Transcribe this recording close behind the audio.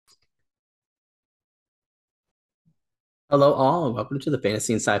Hello, all, and welcome to the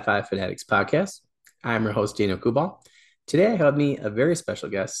Fantasy and Sci-Fi Fanatics podcast. I'm your host, Daniel Kubal. Today, I have me a very special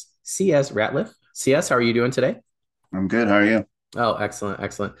guest, CS Ratliff. CS, how are you doing today? I'm good. How are you? Oh, excellent,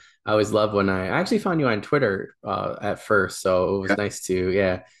 excellent. I always love when I actually found you on Twitter at first, so it was Yeah. nice to,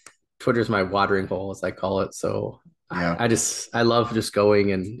 yeah. Twitter's my watering hole, as I call it. So Yeah. I love just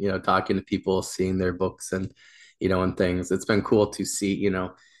going and talking to people, seeing their books and and things. It's been cool to see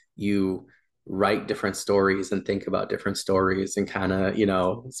you write different stories and think about different stories and kind of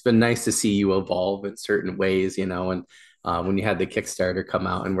it's been nice to see you evolve in certain ways, and when you had the Kickstarter come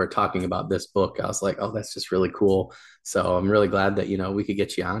out and we're talking about this book, I was like, oh, that's just really cool. So I'm really glad that we could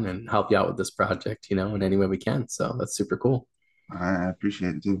get you on and help you out with this project, in any way we can. So that's super cool. I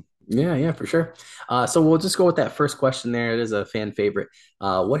appreciate it too. Yeah, yeah, for sure. So we'll just go with that first question there. It is a fan favorite.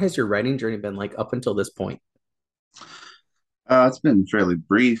 What has your writing journey been like up until this point? It's been fairly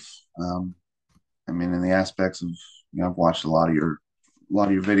brief. I mean, in the aspects of, I've watched a lot of your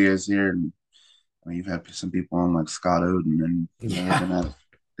videos here, and I mean, you've had some people on like Scott Oden, and they've Yeah, been at it.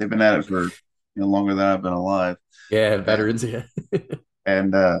 They've been at it for longer than I've been alive, yeah, and veterans. Yeah,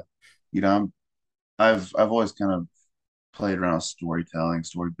 and you know, I've always kind of played around with storytelling,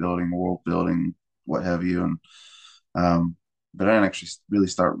 story building, world building, what have you, and um, but I didn't actually really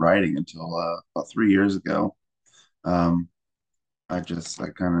start writing until about 3 years ago. Um, I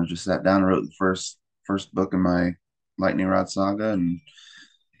kind of just sat down and wrote the first book in my lightning rod saga, and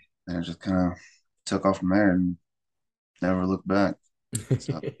it just kind of took off from there and never looked back.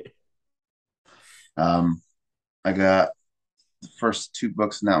 So um, I got the first two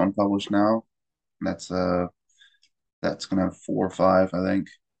books in that one published now. That's that's gonna have four or five, I think,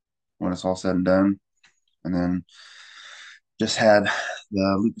 when it's all said and done. And then just had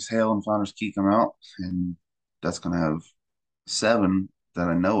the Lucas Hale and Founder's Key come out, and that's gonna have seven that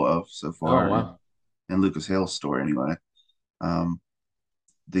I know of so Oh far wow. in Lucas Hale's story anyway. Um,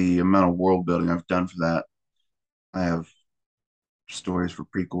 the amount of world building I've done for that. I have stories for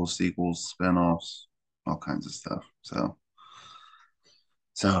prequels, sequels, spinoffs, all kinds of stuff. So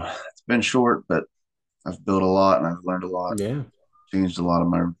it's been short, but I've built a lot and I've learned a lot, Yeah. changed a lot of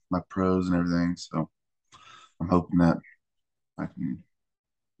my prose and everything. So I'm hoping that I can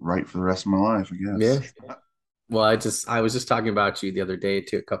write for the rest of my life, I guess. Yeah. Well, I was just talking about you the other day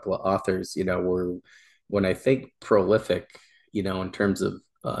to a couple of authors, where when I think prolific, in terms of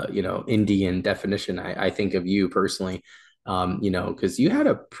Indian definition, I think of you personally, because you had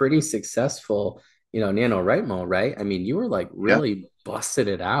a pretty successful, NaNoWriMo, right? I mean, you were like Yeah, really busted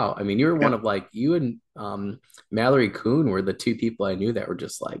it out. I mean, you were one yeah, of like you and Mallory Kuhn were the two people I knew that were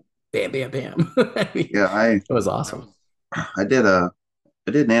just like bam, bam, bam. I mean, yeah. I it was awesome. I did I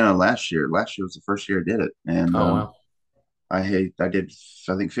did Nano last year. Last year was the first year I did it, and Oh wow. I did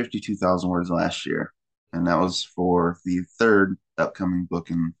I think 52,000 words last year, and that was for the third upcoming book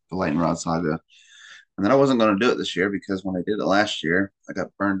in the Lightning Rod saga. And then I wasn't going to do it this year because when I did it last year, I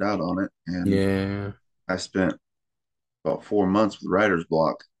got burned out on it, and Yeah. I spent about 4 months with writer's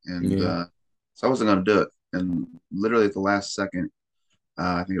block, and Yeah. so I wasn't going to do it. And literally at the last second,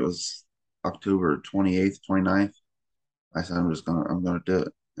 I think it was October 28th, 29th, I said I'm gonna do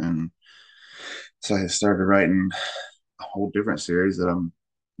it, and so I started writing a whole different series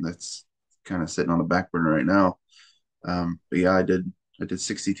that's kind of sitting on the back burner right now. But yeah, I did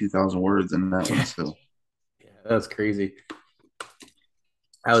 62,000 words in that one. Yeah. So Yeah. That's crazy.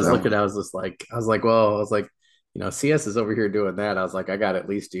 I so was that looking, one, well, I was like, CS is over here doing that. I was like, I got to at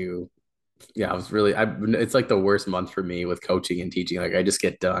least do, yeah, it's like the worst month for me with coaching and teaching. Like I just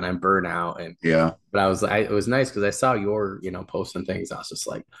get done, I'm burnt out. yeah, But it was nice because I saw your, posts and things. I was just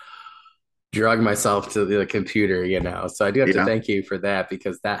like, drug myself to the computer, So I do have to yeah, thank you for that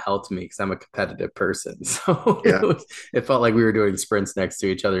because that helped me because I'm a competitive person. So yeah, it felt like we were doing sprints next to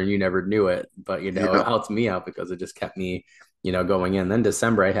each other and you never knew it. But, it yeah, helped me out because it just kept me, going in. Then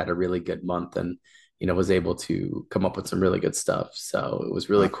December, I had a really good month and, was able to come up with some really good stuff. So it was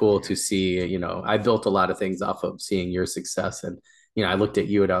really cool to see, I built a lot of things off of seeing your success. And, I looked at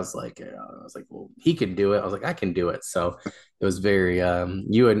you and I was like, well, he can do it. I was like, I can do it. So it was very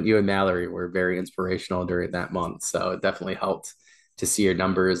you and Mallory were very inspirational during that month. So it definitely helped to see your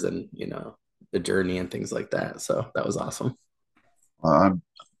numbers and the journey and things like that. So that was awesome. I'm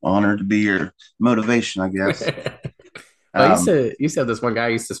honored to be your motivation, I guess. Well, Um, you said this one guy I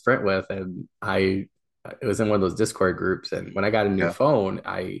used to sprint with, and it was in one of those Discord groups. And when I got a new yeah, phone,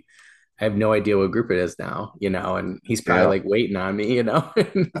 I have no idea what group it is now, and he's probably yeah, like waiting on me, but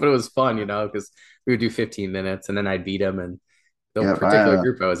it was fun, because we would do 15 minutes and then I'd beat him. And the yeah. particular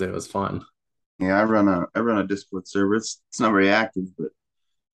group I was in was fun. Yeah, I run a Discord server. It's not very active, but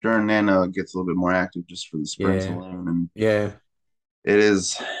during Nano it gets a little bit more active just for the sprints Yeah. alone, and Yeah. it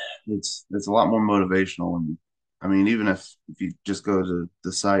is it's a lot more motivational. And I mean, even if you just go to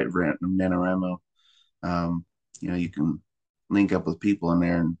the site rent NaNoWriMo, um, you can link up with people in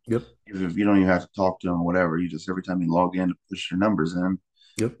there, and Yep. if you don't even have to talk to them or whatever, you just every time you log in to push your numbers in,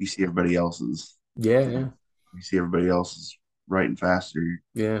 Yep. you see everybody else's, Yeah. you know, Yeah. you see everybody else's writing faster.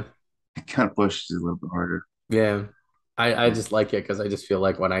 Yeah. It kind of pushes it a little bit harder. Yeah. I Yeah, just like it because I just feel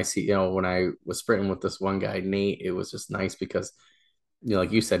like when I see, when I was sprinting with this one guy, Nate, it was just nice because,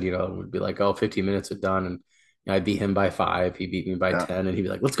 like you said, it would be like, oh, 15 minutes are done. And I beat him by 5. He beat me by yeah, 10. And he'd be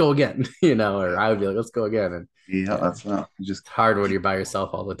like, let's go again, or yeah. I would be like, let's go again. And Yeah, yeah, that's not you just it's hard when keep. you're by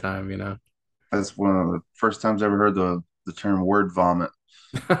yourself all the time. That's one of the first times I ever heard the term word vomit.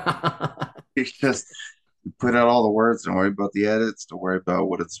 It's just you put out all the words, don't worry about the edits, don't worry about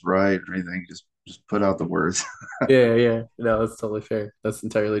what it's right or anything. Just put out the words. Yeah, yeah. No, that's totally fair. That's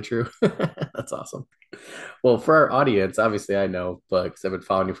entirely true. That's awesome. Well, for our audience, obviously I know, but because I've been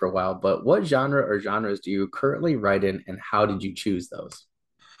following you for a while, but what genre or genres do you currently write in and how did you choose those?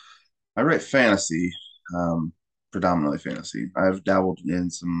 I write fantasy, predominantly fantasy. I've dabbled in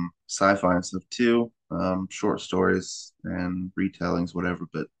some sci-fi and stuff too, short stories and retellings, whatever.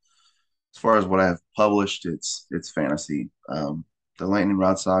 But as far as what I've published, it's fantasy. The Lightning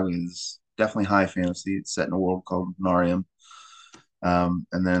Rod Saga is definitely high fantasy. It's set in a world called Narium. And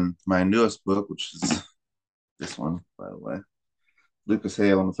then my newest book, which is this one, by the way, Lucas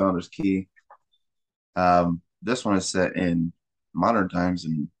Hale and the Founder's Key. This one is set in modern times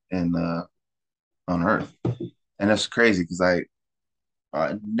and on Earth, and it's crazy because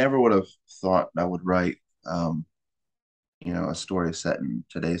I never would have thought I would write, um, a story set in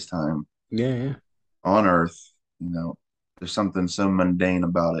today's time Yeah, yeah. on Earth. You know, there's something so mundane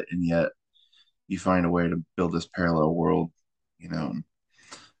about it, and yet you find a way to build this parallel world. You know,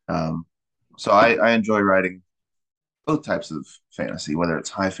 um, so I enjoy writing both types of fantasy, whether it's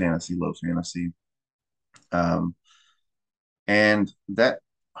high fantasy, low fantasy, um, and that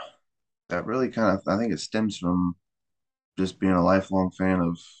really kind of I think it stems from just being a lifelong fan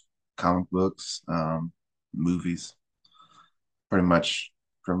of comic books, movies, pretty much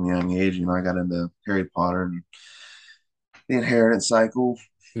from a young age. I got into Harry Potter and the Inheritance Cycle,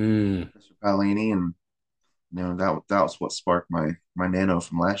 Mm, Mr. Palini, and that was what sparked my Nano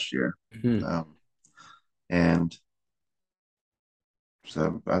from last year. mhm. Um, and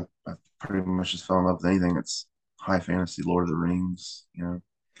so I pretty much just fell in love with anything that's high fantasy, Lord of the Rings, and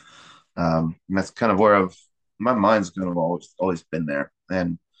that's kind of where my mind's kind of always been there,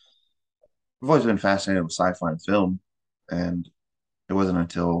 and I've always been fascinated with sci-fi and film, and it wasn't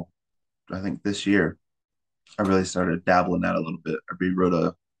until I think this year I really started dabbling that a little bit.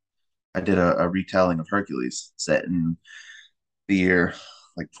 I did a retelling of Hercules set in the year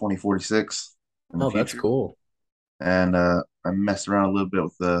like 2046 in the Oh, that's future, cool. and I messed around a little bit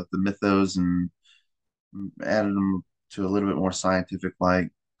with the mythos and added them to a little bit more scientific, like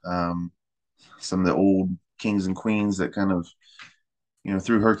um, some of the old kings and queens that kind of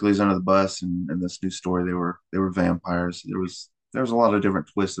threw Hercules under the bus, and in this new story they were vampires. There was a lot of different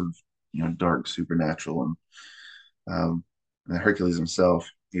twists of dark supernatural, and Hercules himself,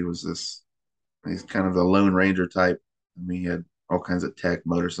 he's kind of the Lone Ranger type. I mean, he had all kinds of tech,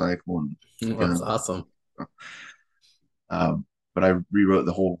 motorcycle, and That's guns. awesome. Um, but I rewrote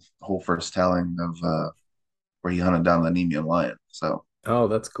the whole first telling of where he hunted down the Nemean lion. Oh,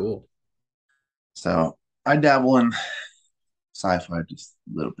 that's cool. So I dabble in sci-fi just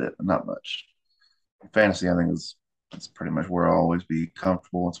a little bit, but not much. Fantasy, I think, is that's pretty much where I'll always be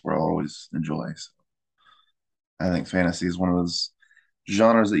comfortable. It's where I'll always enjoy. So I think fantasy is one of those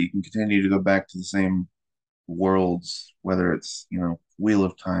genres that you can continue to go back to the same worlds, whether it's Wheel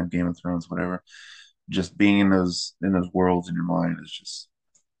of Time, Game of Thrones, whatever. Just being in those worlds in your mind is just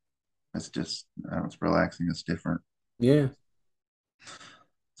it's just I don't know, it's relaxing. It's different. Yeah.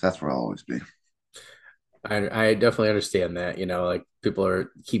 So that's where I'll always be. I definitely understand that. Like people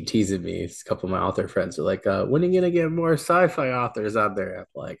keep teasing me. A couple of my author friends are like, when are you gonna get more sci-fi authors out there? I'm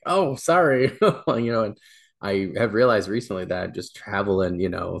like, oh, sorry. And I have realized recently that just travel in,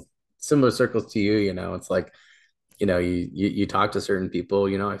 similar circles to you, it's like, you talk to certain people,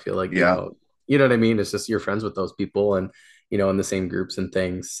 I feel like, Yeah, you know what I mean? It's just you're friends with those people and in the same groups and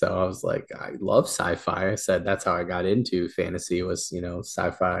things. So I was like, I love sci-fi. I said that's how I got into fantasy was,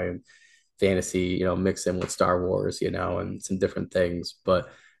 sci-fi and fantasy, mix in with Star Wars, and some different things. But I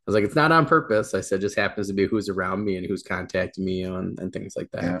was like, it's not on purpose. I said, just happens to be who's around me and who's contacting me and things like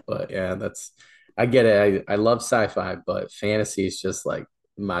that. yeah, But yeah, I get it. I love sci-fi, but fantasy is just like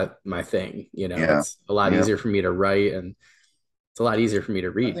my thing. yeah, It's a lot yeah, easier for me to write and it's a lot easier for me to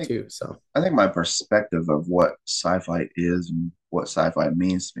I read think too. So I think my perspective of what sci-fi is and what sci-fi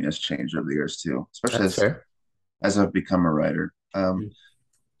means to me has changed over the years too, especially that's fair. as I've become a writer. Mm,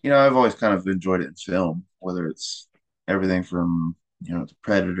 I've always kind of enjoyed it in film, whether it's everything from, the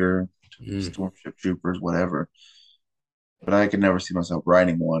Predator to mm, Starship Troopers, whatever. But I could never see myself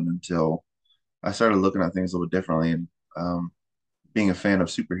writing one until I started looking at things a little bit differently. And being a fan of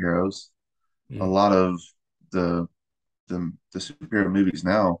superheroes, a mm. lot of the the superhero movies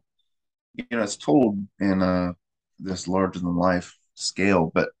now, it's told in this larger than life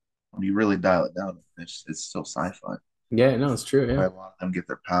scale, but when you really dial it down, it's still sci-fi. Yeah, no, it's true. Why a lot of them get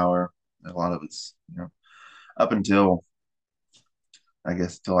their power. A lot of it's, up until I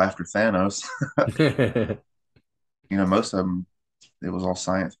guess till after Thanos, Yeah. most of them it was all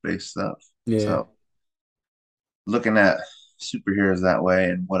science based stuff. Yeah. So looking at superheroes that way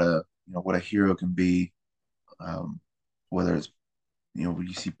and what a hero can be, um, whether it's when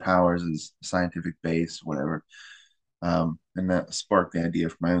you see powers as scientific base, whatever, and that sparked the idea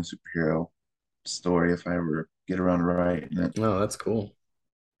for my own superhero story if I ever get around to writing it. Oh, that's cool.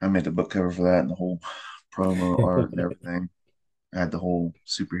 I made the book cover for that and the whole promo art and everything. I had the whole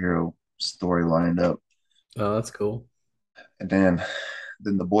superhero story lined up, Oh, that's cool. and then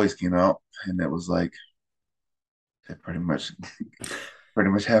the boys came out, and it was like they pretty much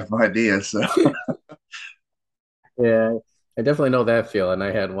have my idea. So Yeah, I definitely know that feel. And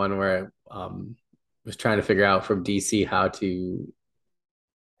I had one where I was trying to figure out from DC how to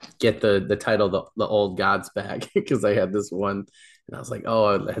get the title the old gods back because I had this one and I was like,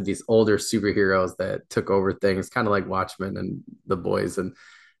 oh, I had these older superheroes that took over things, kind of like Watchmen and the boys, and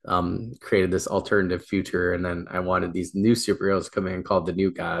created this alternative future. And then I wanted these new superheroes to come in called the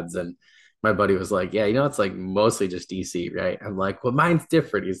new gods. And my buddy was like, yeah, it's like mostly just DC, right? I'm like, well, mine's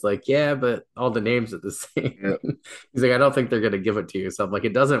different. He's like, yeah, but all the names are the same. yeah, He's like, I don't think they're gonna give it to you. So I'm like,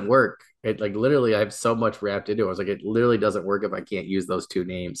 it doesn't work. It like literally, I have so much wrapped into it. I was like, it literally doesn't work if I can't use those two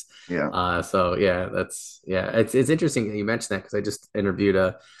names. yeah, So yeah, it's interesting that you mentioned that because I just interviewed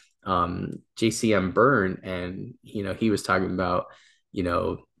a JCM Byrne, and he was talking about you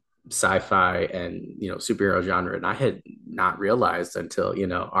know sci-fi and superhero genre, and I had not realized until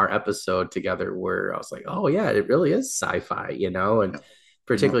our episode together where I was like, oh yeah, it really is sci-fi, and yeah, yeah.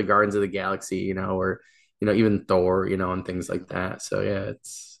 particularly Guardians of the Galaxy, or even Thor, and things like that. So yeah,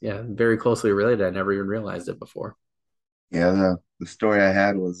 it's very closely related. I never even realized it before. Yeah, the story I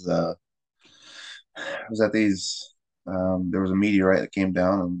had was that there was a meteorite that came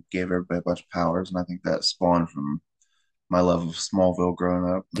down and gave everybody a bunch of powers, and I think that spawned from my love of Smallville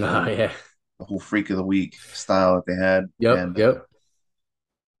growing up, the Oh whole yeah. the whole freak of the week style that they had, Yep. Yep.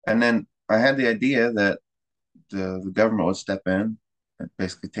 and then I had the idea that the government would step in and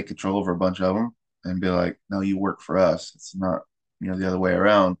basically take control over a bunch of them and be like, "No, you work for us. It's not the other way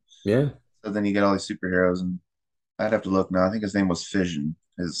around." Yeah. So then you get all these superheroes, and I'd have to look now. I think his name was Fission,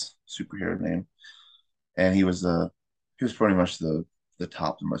 his superhero name, and he was pretty much the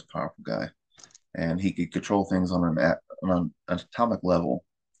top, the most powerful guy, and he could control things on an atomic level,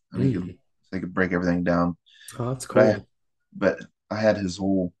 and Mm. he could break everything down. Oh, that's But I cool. but I had his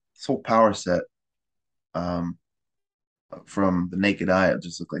whole power set um, from the naked eye. It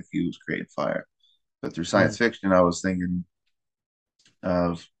just looked like he was creating fire. But through science Mm. fiction, I was thinking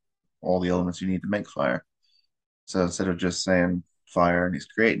of all the elements you need to make fire. So instead of just saying fire and he's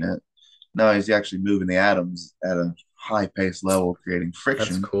creating it, no, he's actually moving the atoms at a high pace level, creating That's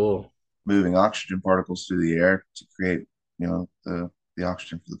friction, cool. moving oxygen particles through the air to create, the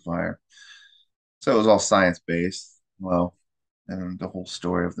oxygen for the fire. So it was all science based. Well, and the whole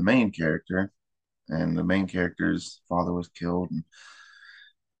story of the main character, and the main character's father was killed, and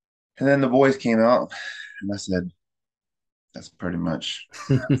then the boys came out, and I said, that's pretty much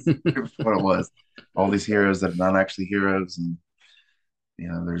what it was. All these heroes that are not actually heroes, and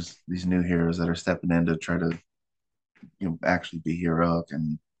there's these new heroes that are stepping in to try to actually be heroic,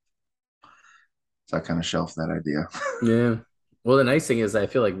 and so I kind of shelved that idea. Yeah. Well, the nice thing is I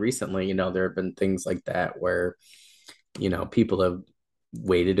feel like recently, there have been things like that where, people have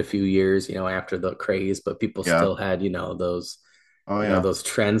waited a few years, after the craze, but people Yeah. still had, those, Oh yeah. those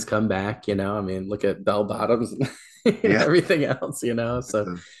trends come back, I mean, look at bell bottoms and Yeah. everything else, so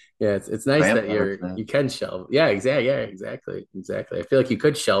The yeah, it's nice that vampire you trend. can shelve. Yeah, exactly. Yeah, exactly. Exactly. I feel like you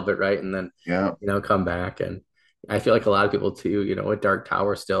could shelve it, right? And then, Yeah. come back. And I feel like a lot of people too, with Dark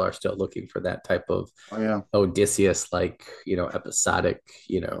Tower still are still looking for that type of Oh yeah. Odysseus like, episodic,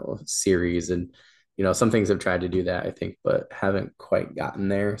 series. And, some things have tried to do that, I think, but haven't quite gotten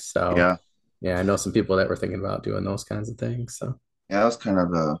there. So Yeah. yeah, I know some people that were thinking about doing those kinds of things. So Yeah. That was kind of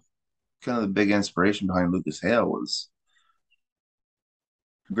the big inspiration behind Lucas Hale was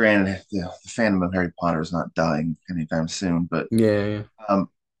granted, the fandom of Harry Potter is not dying anytime soon, but Yeah, um,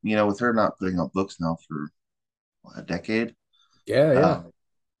 with her not putting out books now for what, a decade, yeah, yeah, um,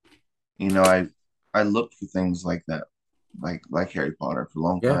 you know, I looked for things like that, like Harry Potter for a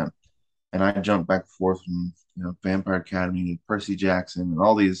long yeah, time, and I jumped back and forth from Vampire Academy and Percy Jackson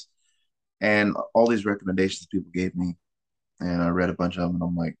and all these recommendations people gave me, and I read a bunch of them, and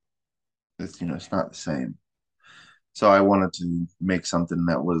I'm like, it's not the same. So I wanted to make something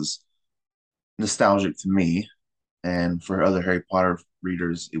that was nostalgic to me, and for other Harry Potter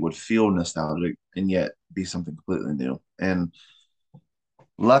readers, it would feel nostalgic and yet be something completely new. And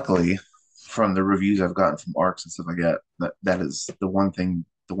luckily, from the reviews I've gotten from ARCs and stuff like that, that is the one thing,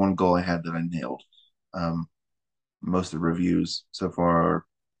 the one goal I had that I nailed. Um, Most of the reviews so far,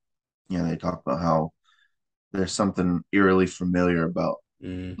 they talk about how there's something eerily familiar about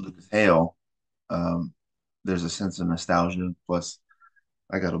mm, Lucas Hale. Um, there's a sense of nostalgia. Plus,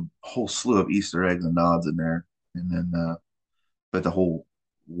 I got a whole slew of Easter eggs and nods in there, and then but the whole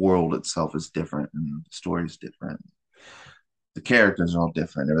world itself is different, and the story is different. The characters are all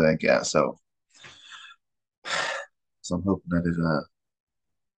different, everything. Yeah, so I'm hoping that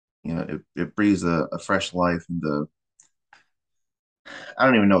it breathes a fresh life into, I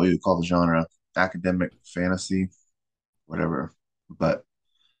don't even know what you would call the genre, academic fantasy, whatever. But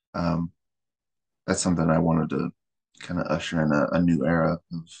um, that's something I wanted to kind of usher in a new era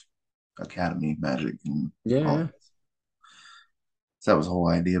of academy magic and all yeah. that. So that was the whole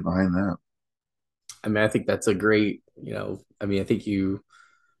idea behind that. I mean, I think that's a great, I mean, I think you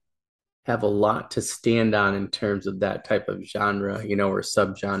have a lot to stand on in terms of that type of genre, or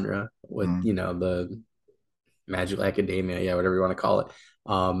subgenre with, Mm, the magical academia, yeah, whatever you want to call it.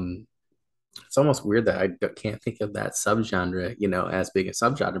 Um, it's almost weird that can't think of that subgenre, as being a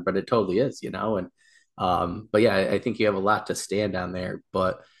subgenre, but it totally is, and but yeah, I think you have a lot to stand on there.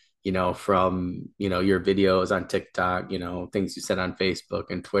 But from your videos on TikTok, things you said on Facebook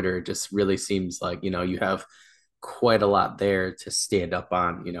and Twitter, it just really seems like you have quite a lot there to stand up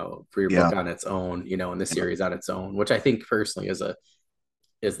on, for your yeah, book on its own, and the yeah, series on its own, which I think personally is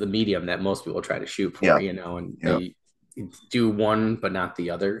the medium that most people try to shoot for, yeah, and yeah, do one but not the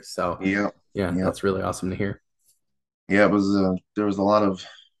other. So yeah, yeah, yeah, that's really awesome to hear. yeah. It was there was a lot of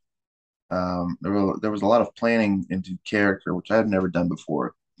there was a lot of planning into character, which I had never done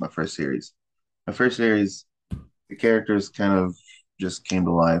before. My first series, the characters kind of just came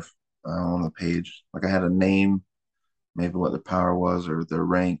to life on the page. Like I had a name, maybe what their power was or their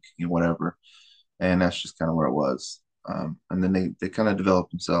rank, whatever, and that's just kind of where it was. And then they kind of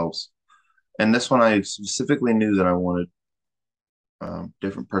developed themselves. And this one, I specifically knew that I wanted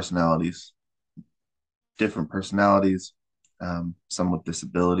different personalities, different personalities, some with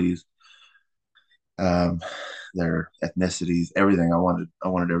disabilities, um, their ethnicities, everything. I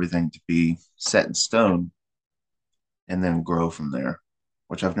wanted everything to be set in stone and then grow from there,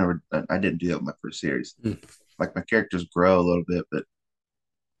 which I didn't do that with my first series. Mm, Like my characters grow a little bit, but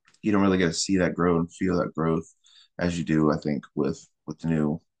you don't really get to see that grow and feel that growth as you do, I think, with the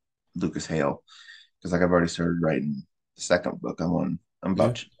new Lucas Hale. Because like I've already started writing the second book. I'm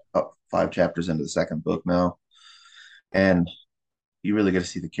yeah, about 5 chapters into the second book now, and you really get to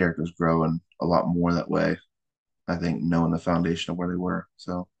see the characters grow and a lot more that way. I think knowing the foundation of where they were.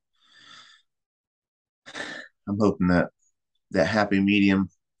 So I'm hoping that happy medium,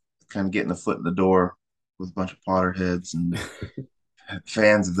 kind of getting a foot in the door with a bunch of Potterheads and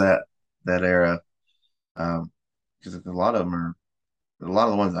fans of that era. Because a lot of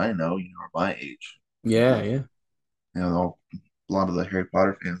the ones I know, are my age. yeah, Because yeah, a lot of the Harry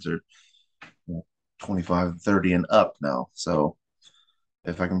Potter fans are 25, 30 and up now. So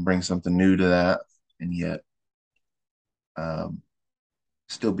if I can bring something new to that and yet um,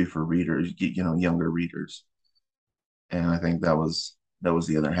 still be for readers, younger readers. And I think that was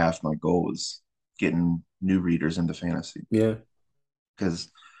the other half of my goal was getting new readers into fantasy. yeah, Because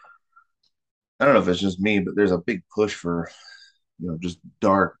I don't know if it's just me, but there's a big push for, just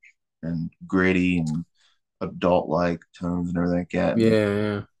dark and gritty and adult like tones and everything like that. yeah, And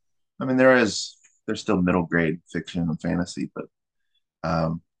yeah, I mean, there's still middle grade fiction and fantasy, but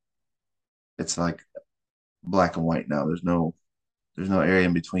um, it's like black and white now. There's no area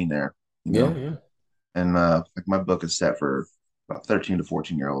in between there, you yeah, know. yeah, And like my book is set for about 13 to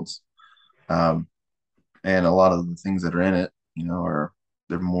 14-year-olds, um, and a lot of the things that are in it, are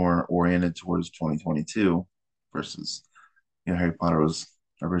they're more oriented towards 2022 versus Harry Potter was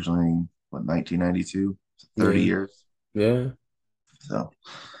originally what 1992, 30 yeah, years. yeah,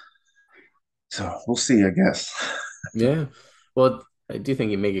 So we'll see, I guess. yeah. Well, I do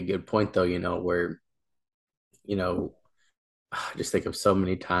think you make a good point though, where, you know, I just think of so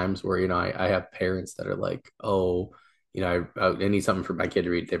many times where, I have parents that are like, oh, I need something for my kid to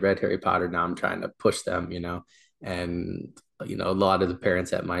read. They read Harry Potter. Now I'm trying to push them, and, a lot of the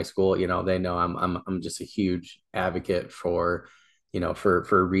parents at my school, they know I'm just a huge advocate for,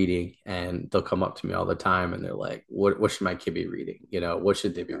 for reading. And they'll come up to me all the time and they're like, what should my kid be reading? What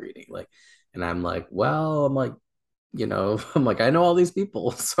should they be Yeah, reading? Like, and I'm like, well, I'm like, I'm like, I know all these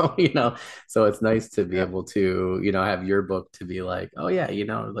people. So, so it's nice to be yeah, able to, have your book to be like, oh yeah,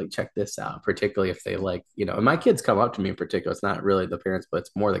 like check this out, particularly if they like, and my kids come up to me in particular. It's not really the parents, but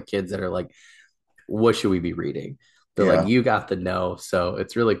it's more the kids that are like, what should we be reading? They're like, yeah, you got the know. So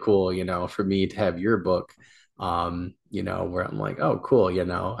it's really cool, for me to have your book, where I'm like, oh, cool.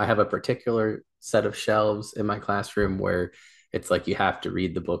 I have a particular set of shelves in my classroom where it's like you have to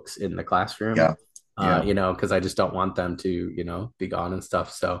read the books in the classroom, yeah, yeah. because I just don't want them to, be gone and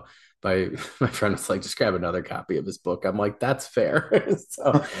stuff. So my my friend was like, just grab another copy of his book. I'm like, that's fair.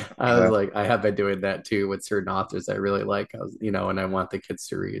 So I was Yeah, like, I have been doing that too with certain authors I really like. And I want the kids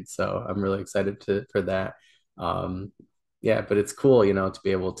to read. So I'm really excited for that. Um, yeah, but it's cool, to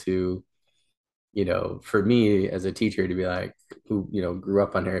be able to, for me as a teacher to be like, who, grew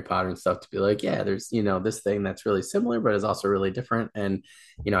up on Harry Potter and stuff, to be like, yeah, there's, this thing that's really similar, but is also really different. And,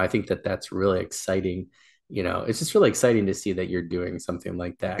 I think that that's really exciting. It's just really exciting to see that you're doing something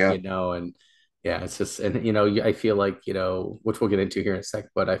like that, yeah, and yeah, it's just, and, I feel like, which we'll get into here in a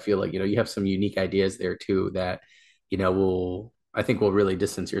second, but I feel like, you have some unique ideas there too that, I think will really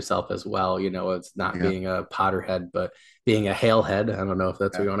distance yourself as well. It's not yeah, being a Potterhead, but being a hail head. I don't know if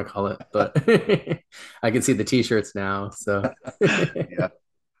that's what yeah, you want to call it, but I can see the t-shirts now. So yeah, yeah,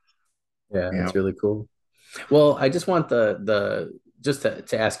 yeah, it's really cool. Well, I just want the just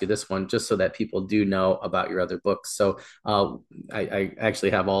to ask you this one, just so that people do know about your other books. So I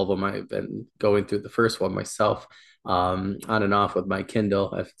actually have all of them. I've been going through the first one myself, on and off with my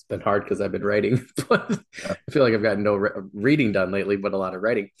Kindle. It's been hard because I've been writing, but yeah. I feel like I've gotten no reading done lately, but a lot of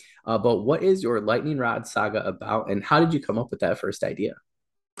writing. But what is your Lightning Rod Saga about, and how did you come up with that first idea?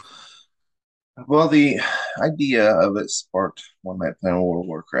 Well, the idea of it sparked one night playing World of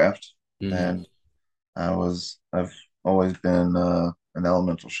Warcraft, Hmm. and I've always been an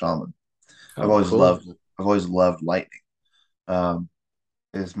elemental shaman. Oh, cool. I've always loved lightning. Um,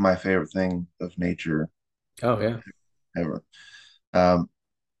 it's my favorite thing of nature Oh yeah. ever. Um,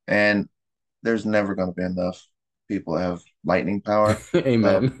 and there's never going to be enough people that have lightning power. So,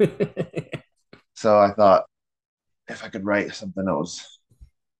 Amen. so I thought if I could write something that was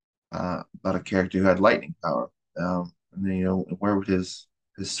about a character who had lightning power, and then where would his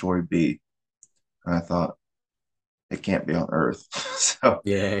story be? And I thought it can't be on Earth. So,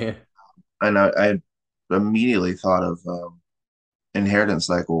 Yeah. and I immediately thought of inheritance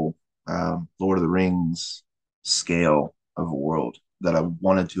cycle, Lord of the Rings scale of a world that I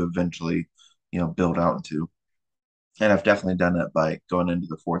wanted to eventually, build out into. And I've definitely done that by going into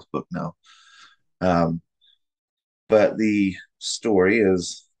the fourth book now. Um, but the story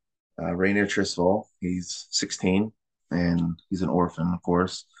is Rainier Trisval. He's 16 and he's an orphan, of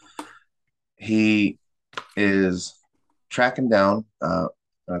course. He is tracking down a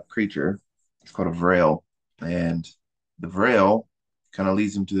creature. It's called a Vrail, and the Vrail kind of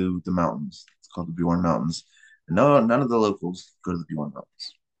leads him to the mountains. It's called the Bjorn Mountains. And no, none of the locals go to the Bjorn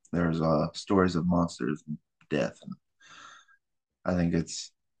Mountains. There's stories of monsters and death, and I think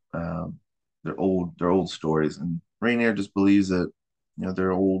it's um, they're old stories. And Rainier just believes that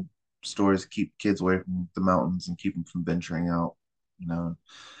they're old stories to keep kids away from the mountains and keep them from venturing out. You know,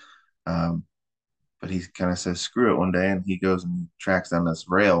 um, but he kind of says screw it one day, and he goes and tracks down this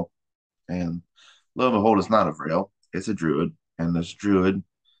Vrail, and lo and behold, it's not a Vrail, it's a druid, and this druid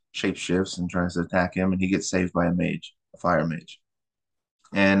shapeshifts and tries to attack him, and he gets saved by a mage, a fire mage,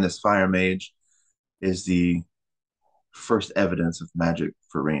 and this fire mage is the first evidence of magic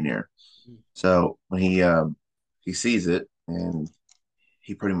for Rainier. So when he sees it, and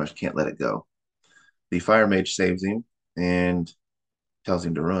he pretty much can't let it go. The fire mage saves him and tells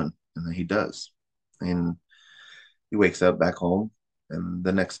him to run, and then he does, and he wakes up back home, and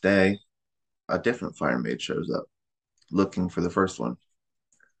the next day a different fire mage shows up looking for the first one,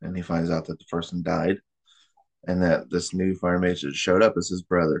 and he finds out that the first one died, and that this new fire mage that showed up is his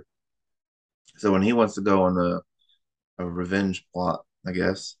brother. So when he wants to go on a revenge plot, I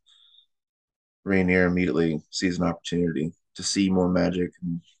guess, Rainier immediately sees an opportunity to see more magic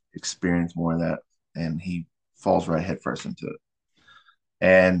and experience more of that, and he falls right headfirst into it.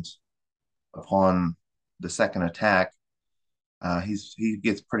 And upon the second attack, he's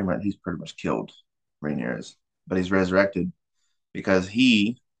pretty much killed. Rainier is, but he's resurrected because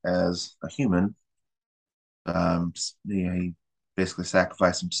he, as a human, he basically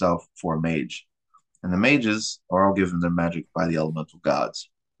sacrifice himself for a mage. And the mages are all given their magic by the elemental gods.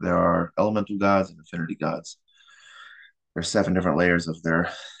 There are elemental gods and affinity gods. There's seven different layers of their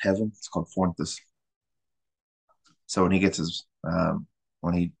heaven. It's called Fornthus. So when he gets his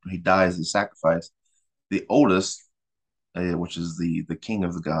when he dies as sacrifice, the oldest, which is the king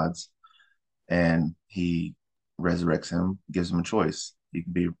of the gods, and he resurrects him, gives him a choice. He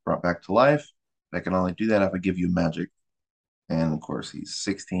can be brought back to life. I can only do that if I give you magic. And of course, he's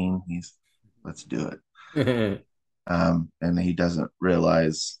 16. He's let's do it. And he doesn't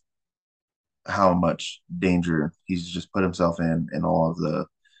realize how much danger he's just put himself in all of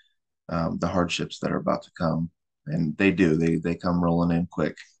the hardships that are about to come. And they do. They come rolling in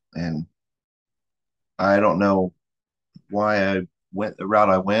quick. And I don't know why I went the route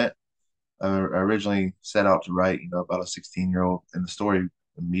I went. I originally set out to write, about a 16-year-old, and the story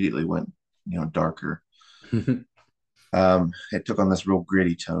immediately went, darker. It took on this real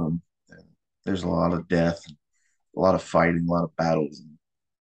gritty tone. And there's a lot of death, a lot of fighting, a lot of battles.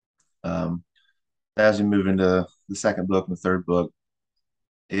 Um, as we move into the second book and the third book,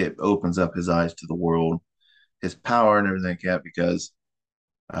 it opens up his eyes to the world, his power, and everything like that. Because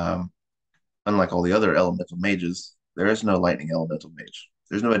um, unlike all the other elemental mages, there is no lightning elemental mage.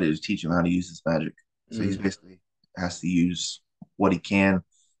 There's nobody to teach him how to use his magic. So he's Mm. basically has to use what he can.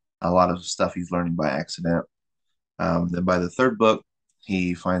 A lot of stuff he's learning by accident. Then by the third book,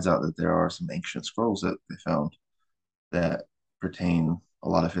 he finds out that there are some ancient scrolls that they found that pertain a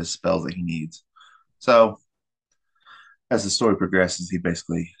lot of his spells that he needs. So as the story progresses, he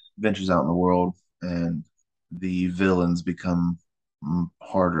basically ventures out in the world, and the villains become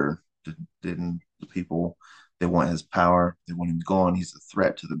harder. Didn't the people? They want his power. They want him gone. He's a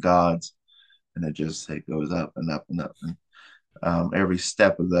threat to the gods, and it goes up and up and up. And every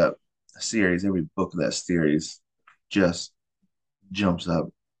step of that series, every book of that series, just jumps up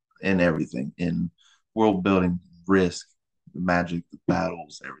in everything, in world building, risk, the magic, the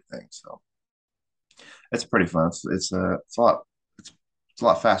battles, everything. So it's pretty fun. It's a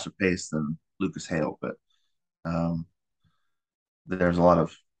lot faster paced than Lucas Hale, but um, there's a lot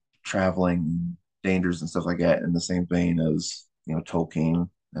of traveling dangers and stuff like that in the same vein as Tolkien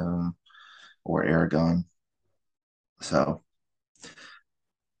or Aragon. So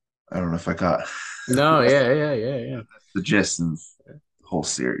I don't know if I got No, that's yeah. the gist of the whole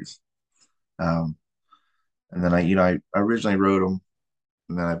series. Um, and then I originally wrote them,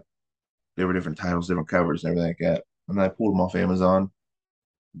 and then they were different titles, different covers, and everything like that. And then I pulled them off Amazon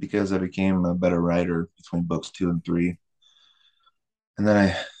because I became a better writer between books two and three. And then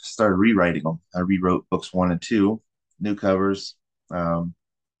I started rewriting them. I rewrote books one and two, new covers, um,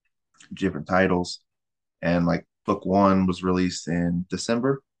 different titles. And like book one was released in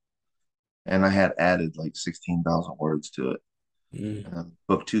December, and I had added like 16,000 words to it. Mm. And then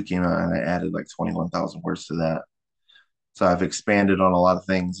book two came out, and I added like 21,000 words to that. So I've expanded on a lot of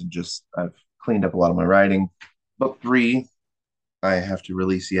things, and just I've cleaned up a lot of my writing. Book three, I have to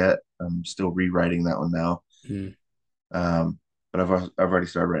release yet. I'm still rewriting that one now. Mm. But I've already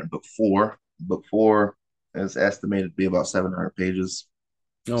started writing book four. Book four is estimated to be about 700 pages.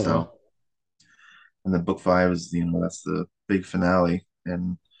 Oh, So, wow. and then book five is that's the big finale,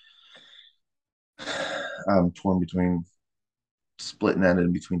 and I'm torn between splitting that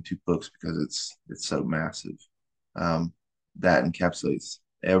in between two books because it's so massive. Um, that encapsulates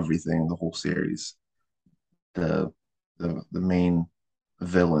everything, the whole series. The the main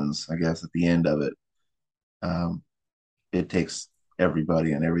villains, I guess, at the end of it. Um, it takes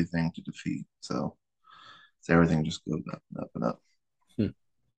everybody and everything to defeat. So everything just goes up and up and up. Hmm.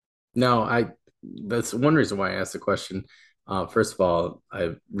 No, that's one reason why I asked the question. First of all,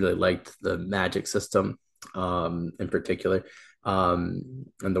 I really liked the magic system, in particular, and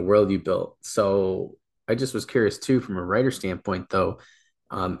the world you built. So I just was curious too, from a writer standpoint, though.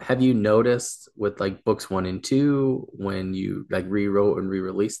 Have you noticed with like books one and two when you like rewrote and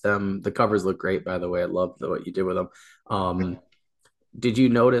re-released them? The covers look great, by the way. I love what you did with them. Um, did you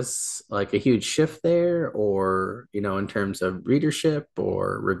notice like a huge shift there, or in terms of readership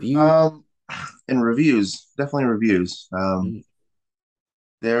or reviews? Um, in reviews, definitely reviews. Mm.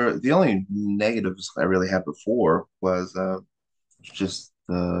 The only negatives I really had before was just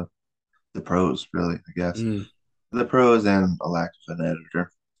the pros, really, I guess. Mm. The pros and a lack of an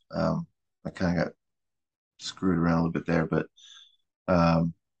editor. I kind of got screwed around a little bit there, but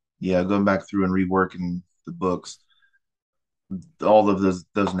um, yeah, going back through and reworking the books, all of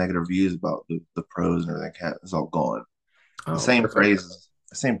those negative reviews about the pros and everything is all gone. The Oh, same perfect. praises,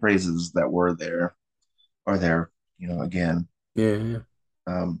 the same praises that were there are there, again. Yeah,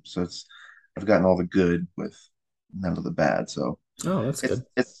 yeah. So I've gotten all the good with none of the bad. So Oh, that's good.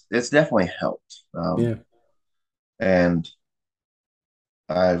 It's definitely helped. Yeah. And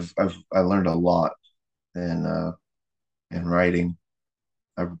I learned a lot in writing.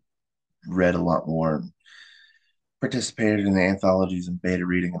 I've read a lot more and participated in the anthologies and beta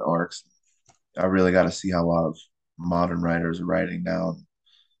reading and arcs. I really got to see how a lot of modern writers are writing now.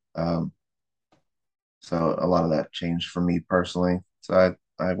 Um, so a lot of that changed for me personally. So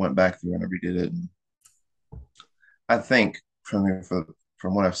I went back through and I redid it, and I think from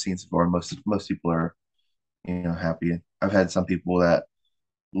what I've seen so far, most people are happy. I've had some people that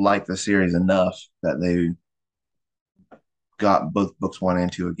like the series enough that they got both books one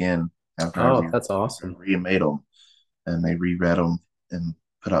and two again after Oh, that's after I awesome. remade them, and they reread them and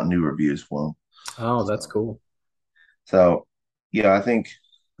put out new reviews for them. Oh, that's So cool. so yeah, I think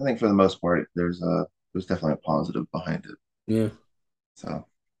for the most part there's definitely a positive behind it. Yeah. So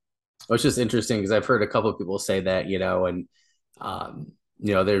Well, it's just interesting because I've heard a couple of people say that, and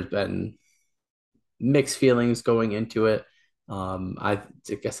there's been mixed feelings going into it. I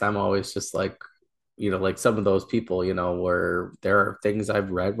guess I'm always just like, like some of those people, where there are things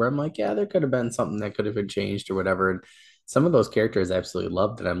I've read where I'm like, yeah, there could have been something that could have been changed or whatever. And some of those characters I absolutely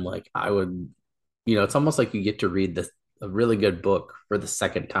loved, and I'm like, I would, it's almost like you get to read this a really good book for the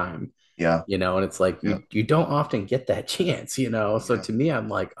second time, yeah, and it's like yeah, you don't often get that chance. So yeah, to me, I'm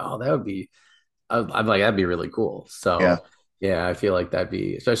like, oh, that would be I'm like, that'd be really cool. yeah, So yeah, I feel like that'd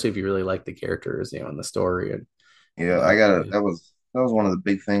be, especially if you really like the characters, and the story and yeah. I got it. yeah. That was one of the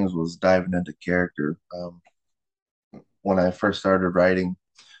big things was diving into character. When I first started writing,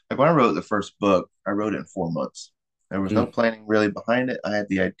 like when I wrote the first book, I wrote it in 4 months. There was no Mm. planning really behind it. I had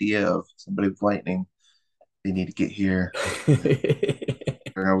the idea of somebody with lightning. They need to get here.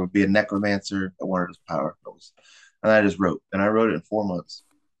 And there would be a necromancer that wanted his power. And I just wrote, and I wrote it in 4 months.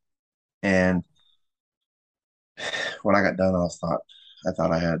 And when I got done, I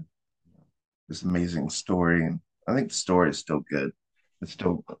thought I had this amazing story, and I think the story is still good. It's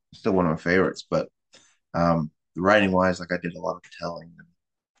still one of my favorites. But the writing wise, like I did a lot of telling,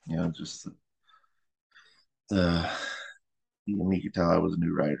 and just the you could tell I was a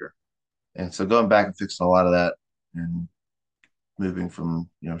new writer. And so going back and fixing a lot of that, and moving from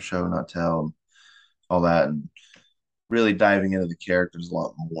show not tell and all that, and really diving into the characters a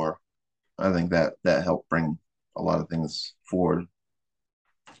lot more. I think that helped bring a lot of things forward.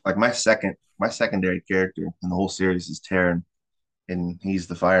 Like my secondary character in the whole series is Terran, and he's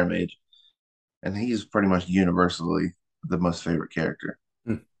the fire mage, and he's pretty much universally the most favorite character,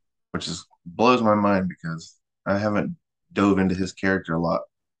 Mm. which is blows my mind because I haven't dove into his character a lot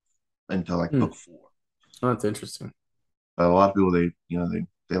until like Mm. book four. Oh, that's interesting. But a lot of people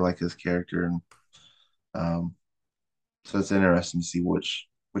they like his character, and um, so it's interesting to see which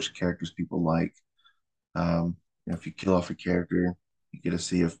characters people like. If you kill off a character, you get to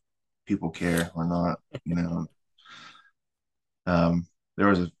see if people care or not. You know, um, there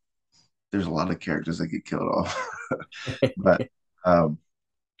was a there's a lot of characters that get killed off, but um,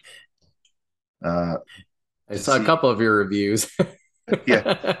 uh, I to saw a see, couple of your reviews.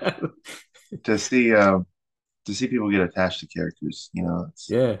 yeah, to see to see people get attached to characters,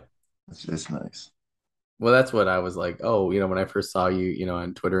 Yeah. it's nice. Well, that's what I was like. Oh, when I first saw you,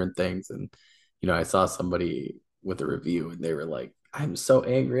 on Twitter and things, and I saw somebody with a review, and they were like, "I'm so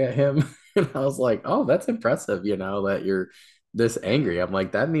angry at him," and I was like, "Oh, that's impressive," that you're this angry. I'm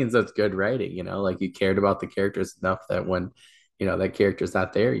like, that means that's good writing, like you cared about the characters enough that when, that character's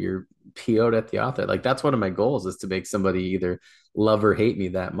not there, you're PO'd at the author. Like that's one of my goals is to make somebody either love or hate me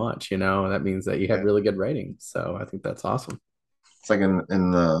that much, and that means that you had Yeah, really good writing. So I think that's awesome. it's like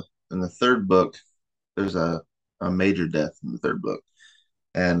in the third book, there's a major death in the third book,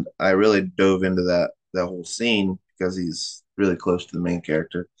 and I really dove into that whole scene because he's really close to the main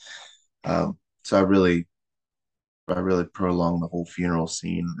character. So I really prolonged the whole funeral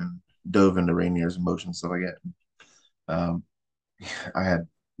scene and dove into Rainier's emotions stuff like that. I had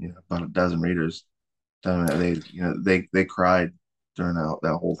about a dozen readers telling me that they cried during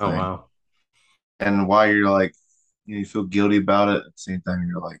that whole Oh thing. wow. And while you're like you feel guilty about it, at the same time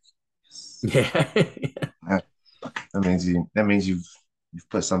you're like, yes, Yeah. that, that means you've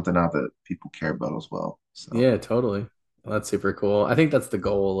put something out that people care about as well. So Yeah, totally. Well, that's super cool. I think that's the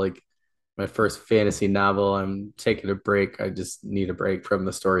goal. Like my first fantasy novel, I'm taking a break. I just need a break from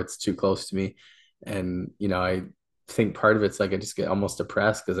the story. It's too close to me. And, I think part of it's like I just get almost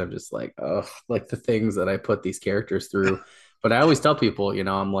depressed because I'm just like, oh, like the things that I put these characters through. But I always tell people,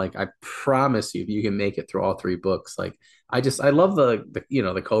 I'm like, I promise you, you can make it through all three books. Like I love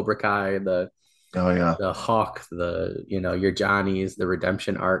the Cobra Kai, oh yeah, the Hawk, your Johnny's, the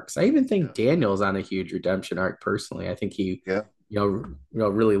redemption arcs. I even think yeah, Daniel's on a huge redemption arc personally. I think he yeah,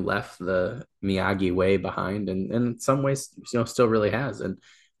 really left the Miyagi way behind, and in some ways, still really has. And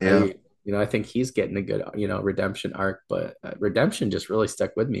Yeah, I think he's getting a good, redemption arc, but redemption just really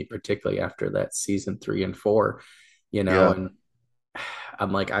stuck with me, particularly after that season 3 and 4, yeah, and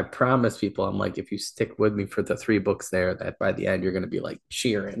I'm like, I promise people, I'm like, if you stick with me for the 3 books there, that by the end you're going to be like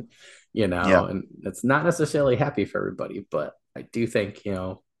cheering, yeah, and it's not necessarily happy for everybody, but I do think,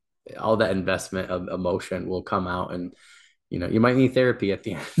 all that investment of emotion will come out, and you might need therapy at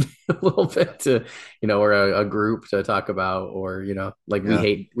the end a little bit to, or a group to talk about, or like we yeah.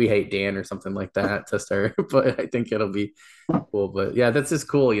 hate we hate Dan or something like that to start. But I think it'll be cool. But yeah, that's just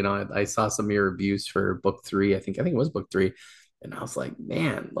cool. I saw some of your reviews for book 3. I think it was book 3, and I was like,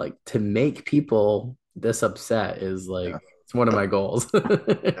 man, like to make people this upset is Yeah, like it's one of my goals.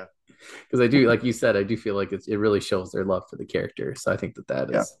 yeah, Because I do, like you said, I do feel like it really shows their love for the character. So I think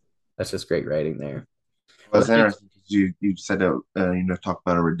yeah. that's just great writing there. Well, Well, it's that interesting because you said that talk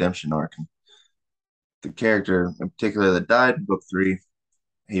about a redemption arc, and the character in particular that died in book three,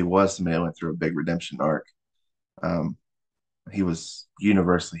 he was somebody that went through a big redemption arc. Um, he was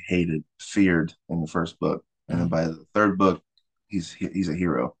universally hated, feared in the first book, and then by the third book, he's a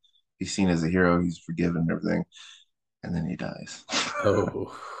hero. He's seen as a hero. He's forgiven and everything, and then he dies.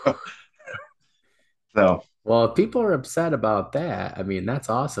 oh. So Well, if people are upset about that, I mean, that's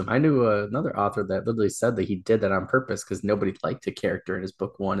awesome. I knew another author that literally said that he did that on purpose because nobody liked a character in his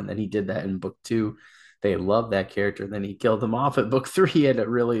book 1, and then he did that in book 2. They loved that character, and then he killed them off at book 3, and it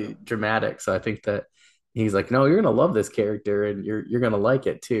really dramatic. So I think that he's like, no, you're gonna love this character, and you're gonna like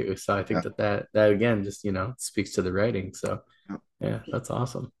it too. So I think yeah, that again just speaks to the writing. So yeah. yeah, that's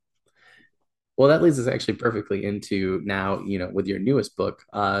awesome. Well, that leads us actually perfectly into now, with your newest book.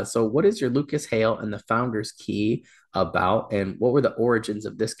 So what is your Lucas Hale and the Founder's Key about, and what were the origins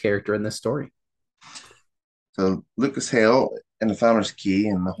of this character in this story? So Lucas Hale and the Founder's Key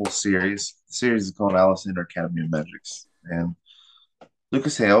and the whole series. The series is called Alexander Academy of Magics, and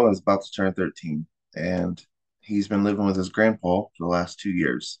Lucas Hale is about to turn 13, and he's been living with his grandpa for the last 2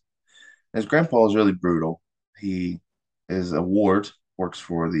 years. His grandpa is really brutal. He is a ward, works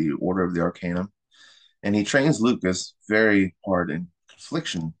for the Order of the Arcanum, and he trains Lucas very hard in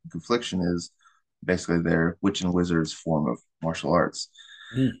confliction. Confliction is basically their witch and wizard's form of martial arts.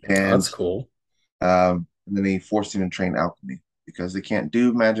 Oh, And that's cool. and then he forced him to train alchemy because they can't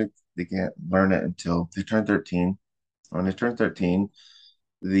do magic. They can't learn it until they turn 13. When they turn 13,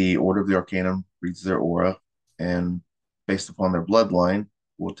 the Order of the Arcanum reads their aura, and based upon their bloodline,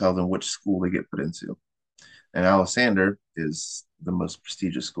 will tell them which school they get put into. And Alexander is the most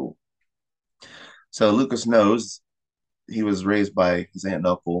prestigious school. So Lucas knows he was raised by his aunt and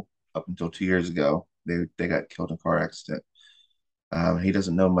uncle up until 2 years ago. They got killed in a car accident. He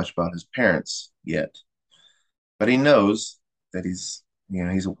doesn't know much about his parents yet, but he knows that he's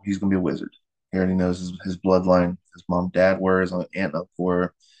going to be a wizard. He already knows his bloodline, his mom, dad were, his aunt and uncle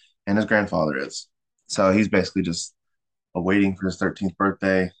were, and his grandfather is. So he's basically just awaiting for his 13th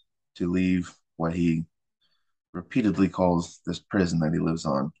birthday to leave what he repeatedly calls this prison that he lives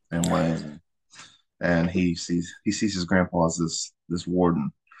on in Wyoming. And he sees his grandpa as this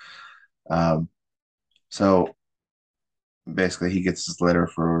warden. Um, so basically, he gets his letter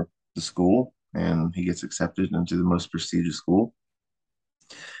for the school, and he gets accepted into the most prestigious school.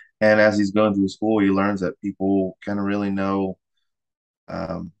 And as he's going through school, he learns that people kind of really know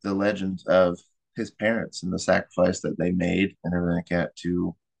the legend of his parents and the sacrifice that they made and everything like that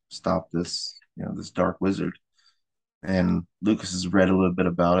to stop this dark wizard. And Lucas has read a little bit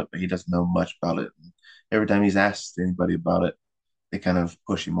about it, but he doesn't know much about it. And every time he's asked anybody about it, they kind of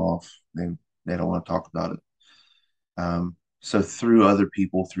push him off. They don't want to talk about it. So through other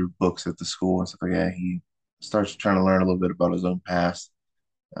people, through books at the school and stuff like that, he starts trying to learn a little bit about his own past,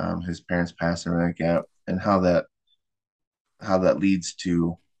 his parents' past, and everything like that, and how that leads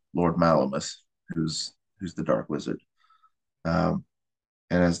to Lord Malamus, who's the Dark Wizard. Um,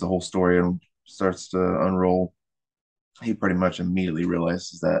 and as the whole story starts to unroll, he pretty much immediately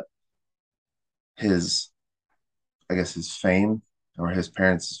realizes that his, I guess, his fame or his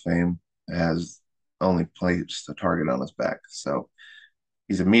parents' fame has only placed a target on his back. So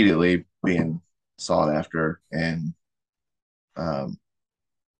he's immediately being sought after, and um,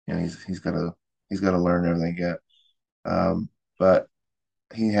 he's got to learn everything yet. But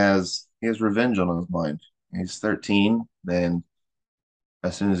he has revenge on his mind. He's 13, then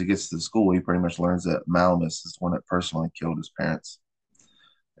as soon as he gets to the school, he pretty much learns that Malamus is the one that personally killed his parents,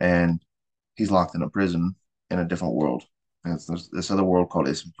 and he's locked in a prison in a different world. And it's this other world called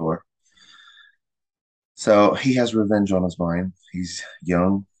Ismtor. So he has revenge on his mind. He's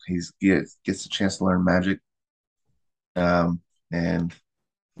young. He gets a chance to learn magic. and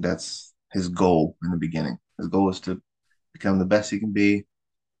that's his goal in the beginning. His goal is to become the best he can be,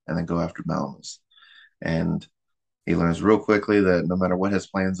 and then go after boundless. And he learns real quickly that no matter what his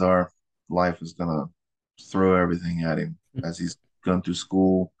plans are, life is gonna throw everything at him as he's going through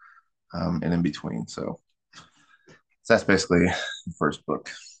school, and in between. So that's basically the first book.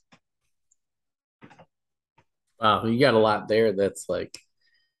 Wow, you got a lot there that's like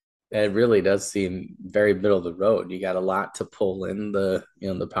it really does seem very middle of the road. You got a lot to pull in the,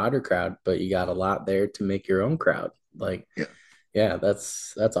 the Potter crowd, but you got a lot there to make your own crowd. Like, Yeah, yeah,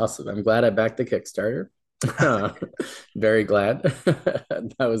 that's awesome. I'm glad I backed the Kickstarter. Very glad.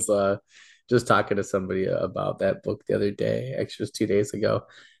 I was just talking to somebody about that book the other day, actually just 2 days ago.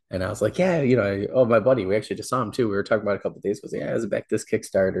 And I was like, yeah, oh, my buddy, we actually just saw him too. We were talking about it a couple of days ago. Yeah, I was back this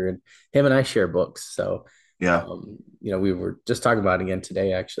Kickstarter, and him and I share books. So yeah, we were just talking about it again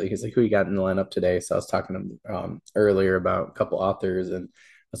today, actually. He's like, who you got in the lineup today? So I was talking to him earlier about a couple authors, and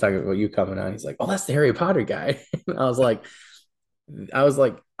I was talking about you coming on. He's like, oh, that's the Harry Potter guy. And I was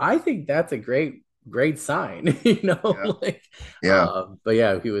like, I think that's a great sign, yeah, like, yeah. but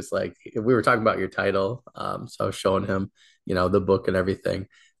yeah, he was like, we were talking about your title. So I was showing him, the book and everything.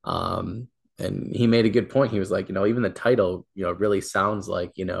 Um, and he made a good point. He was like, even the title, really sounds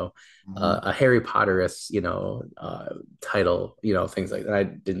like, Hmm. a Harry Potter-esque, title, things like that. I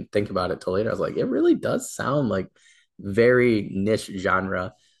didn't think about it till later. I was like, it really does sound like very niche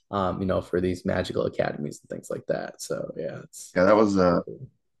genre, for these magical academies and things like that. So yeah, it's Yeah, pretty cool.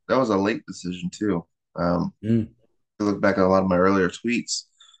 that was a late decision too. Mm. To look back at a lot of my earlier tweets,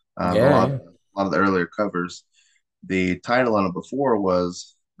 Yeah, a lot of the earlier covers, the title on it before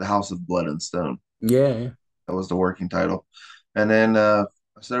was "The House of Blood and Stone." yeah, yeah, That was the working title, and then I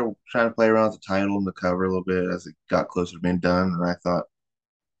started trying to play around with the title and the cover a little bit as it got closer to being done, and I thought,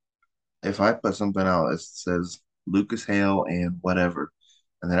 if I put something out that says Lucas Hale and whatever,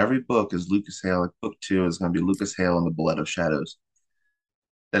 and then every book is Lucas Hale, like book two is going to be Lucas Hale and the Blood of Shadows.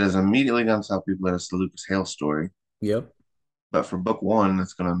 That is immediately going to tell people that it's the Lucas Hale story. yep, But for book one,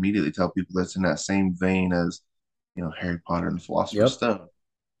 it's going to immediately tell people that's in that same vein as, Harry Potter and the Philosopher's yep, Stone,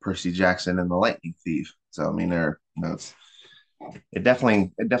 Percy Jackson and the Lightning Thief. So I mean, it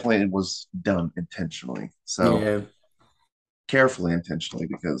definitely was done intentionally. So yeah. carefully intentionally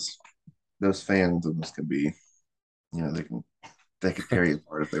because those fans of this can be, they could tear you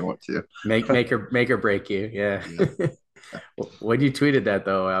apart if they want to. Make or break you. Yeah. Yeah, When you tweeted that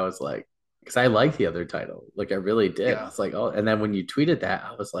though, I was like, because I like the other title, like I really did. I yeah, was like, oh, and then when you tweeted that,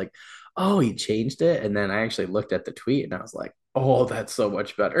 I was like, oh, he changed it. And then I actually looked at the tweet and I was like, oh, that's so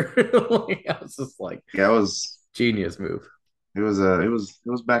much better. Like, I was just like, yeah. genius move. It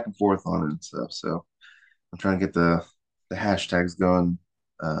was back and forth on it and stuff. So I'm trying to get the hashtags going.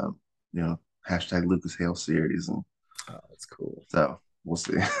 Um, hashtag Lucas Hale series, and Oh, that's cool. so we'll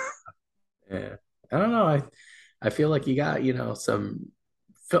see. Yeah. I don't know. I feel like you got,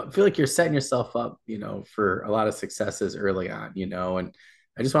 feel like you're setting yourself up, for a lot of successes early on, and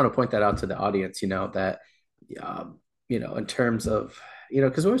I just want to point that out to the audience, that, in terms of,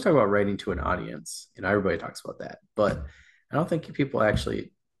 because we always talk about writing to an audience, everybody talks about that, but I don't think people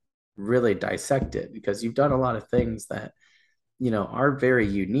actually really dissect it because you've done a lot of things that, are very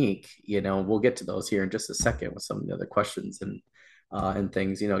unique. We'll get to those here in just a second with some of the other questions and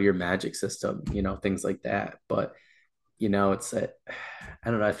things, your magic system, things like that. But it's I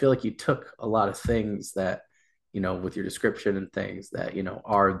don't know. I feel like you took a lot of things that, with your description and things that,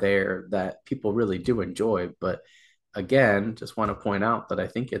 are there that people really do enjoy. But again, just want to point out that I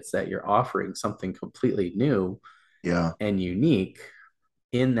think it's that you're offering something completely new Yeah, and unique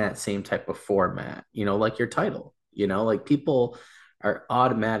in that same type of format, like your title, like people are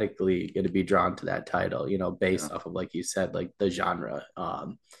automatically going to be drawn to that title, yeah, based off of, like you said, like the genre.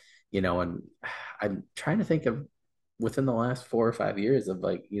 And I'm trying to think of within the last 4 or 5 years of,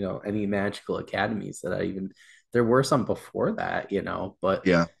 like, any magical academies that there were some before that, but,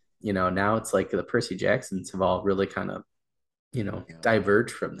 yeah, now it's like the Percy Jacksons have all really kind of, yeah,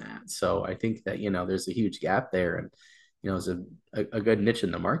 diverge from that. So I think that, there's a huge gap there, and, there's a good niche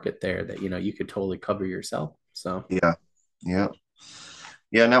in the market there that, you could totally cover yourself. So, yeah, yeah,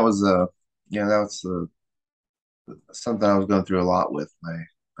 yeah. And that was something I was going through a lot with.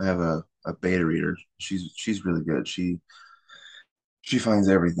 I have a beta reader. She's really good. She finds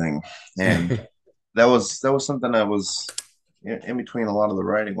everything, and that was something I was in between a lot of the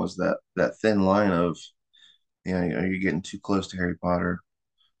writing was that thin line of, are you getting too close to Harry Potter?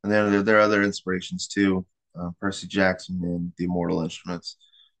 And then there are other inspirations too. Percy Jackson and the Immortal Instruments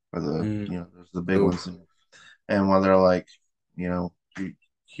are those are the big ones. oof. And while they're like, you know, you,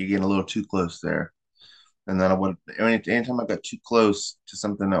 you're getting a little too close there. and then I would anytime I got too close to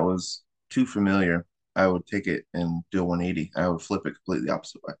something that was too familiar, I would take it and do a 180. I would flip it completely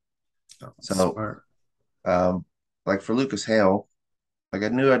opposite way. Oh, So, smart. um, like for Lucas Hale, like I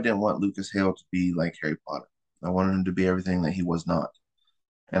knew I didn't want Lucas Hale to be like Harry Potter. I wanted him to be everything that he was not,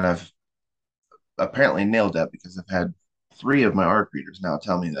 and I've apparently nailed that because I've had three of my arc readers now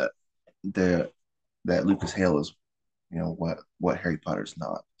tell me that the that Lucas Hale is, what Harry Potter's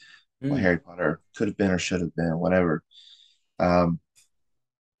not, what Mm. Harry Potter could have been or should have been, whatever. Um,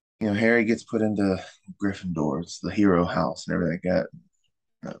 Harry gets put into Gryffindor, it's the hero house and everything like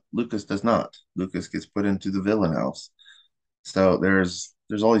that. Lucas does not. Lucas gets put into the villain house. So there's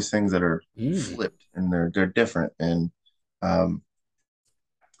all these things that are Mm. flipped and they're different. And um,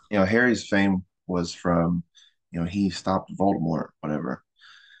 Harry's fame was from, he stopped Voldemort, whatever.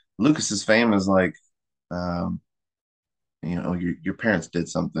 Lucas's fame is like, um, your parents did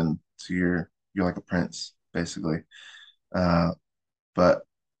something, so you're like a prince, basically. Uh, but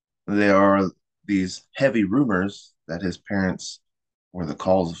there are these heavy rumors that his parents were the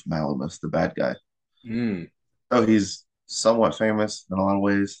cause of Malamus, the bad guy. Mm. So he's somewhat famous in a lot of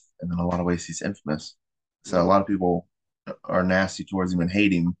ways, and in a lot of ways he's infamous. So a Mm. lot of people are nasty towards him and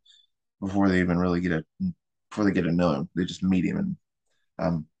hate him before they even really before they get to know him. They just meet him, and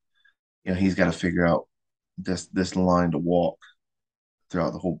um, he's got to figure out this line to walk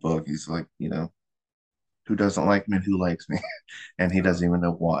throughout the whole book. He's like, who doesn't like me and who likes me, and he Oh. doesn't even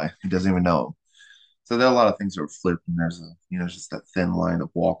know why. He doesn't even know him. So there are a lot of things that are flipped, and there's just that thin line of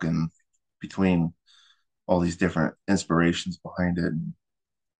walking between all these different inspirations behind it. And,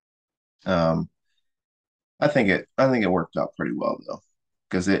 um, I think it worked out pretty well though,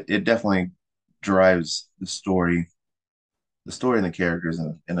 because it definitely drives the story and the characters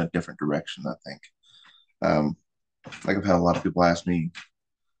in a different direction. I think. Like I've had a lot of people ask me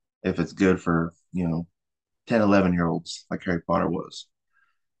if it's good for 10, 11 year olds like Harry Potter was,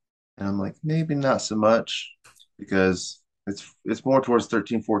 and I'm like maybe not so much because it's more towards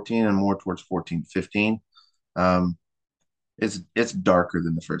 13, 14 and more towards 14, 15. Um, it's darker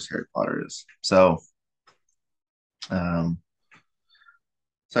than the first Harry Potter is. Um,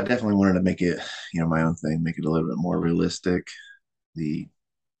 so I definitely wanted to make it, my own thing, make it a little bit more realistic. The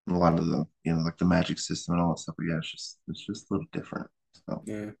A lot of the, like the magic system and all that stuff. But yeah, it's just a little different. So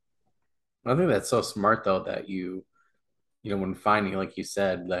Yeah. I think that's so smart though that when finding, like you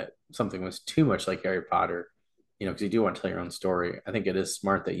said, that something was too much like Harry Potter, because you do want to tell your own story. I think it is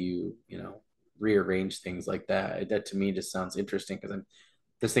smart that you rearrange things like that. That to me just sounds interesting because I'm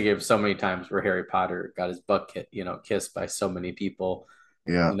just thinking of so many times where Harry Potter got his kissed by so many people,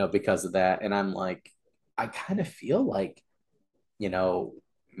 yeah, because of that. And I'm like, I kind of feel like, you know,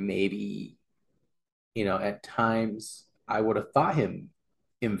 maybe at times I would have thought him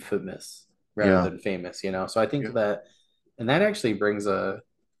infamous rather yeah, than famous. So I think yeah, that, and that actually brings a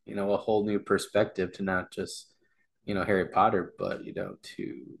whole new perspective to not just, Harry Potter, but,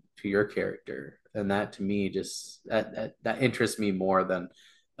 to your character. And that to me just that interests me more than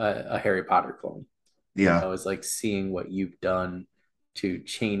a Harry Potter clone. yeah, Is like seeing what you've done to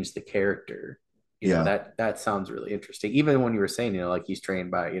change the character. yeah, That sounds really interesting. Even when you were saying, like he's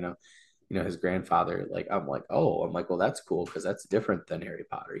trained by, his grandfather. Like I'm like, well, that's cool because that's different than Harry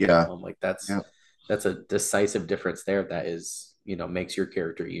Potter. yeah, I'm like, that's yeah, that's a decisive difference there. That is, makes your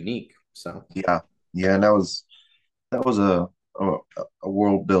character unique. So yeah, yeah. And that was a, a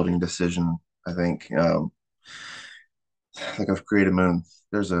world building decision. I think. Like I've created my own.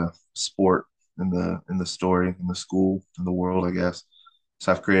 There's a sport in the story in the school in the world, I guess.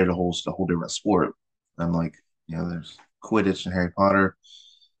 So I've created a whole different sport. I'm like, there's Quidditch and Harry Potter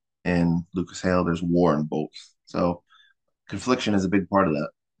and Lucas Hale. There's war in both. So confliction is a big part of that,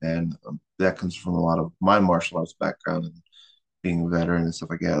 and that comes from a lot of my martial arts background and being a veteran and stuff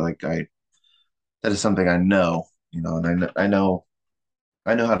like that. Like that is something I know, and I know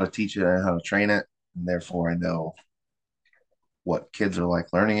how to teach it, I know how to train it, and therefore I know what kids are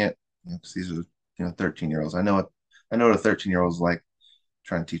like learning it. 'Cause these are 13-year-olds. I know what a 13-year-old is like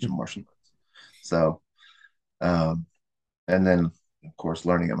trying to teach them martial arts. So um, and then of course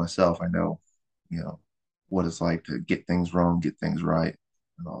learning it myself, I know you know what it's like to get things wrong, get things right,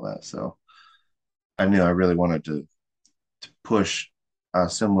 and all that. So I knew I really wanted to push a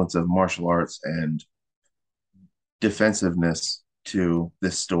semblance of martial arts and defensiveness to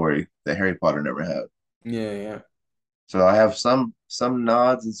this story that Harry Potter never had. yeah, yeah, So I have some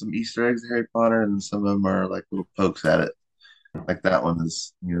nods and some Easter eggs to Harry Potter, and some of them are like little pokes at it. Like that one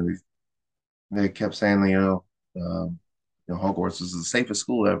is, they kept saying, Hogwarts is the safest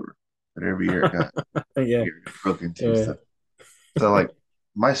school ever, but every year yeah, it got broke into. yeah. So like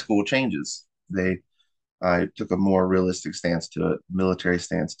my school changes. I took a more realistic stance to it, military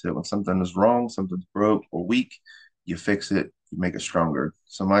stance to it. When something is wrong, something's broke or weak, you fix it, you make it stronger.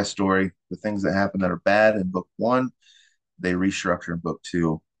 So my story, the things that happen that are bad in book one, they restructure in book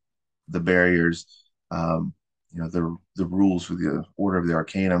two. The barriers, um, the rules for the Order of the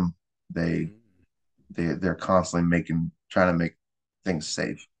Arcanum, they they're constantly trying to make things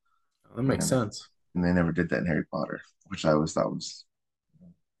safe, That makes and sense. they never did that in Harry Potter, which I always thought was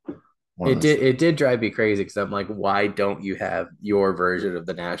one of It those did things. it did drive me crazy because I'm like, why don't you have your version of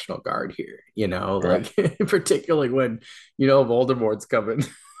the National Guard here? Right? Like particularly when Voldemort's coming.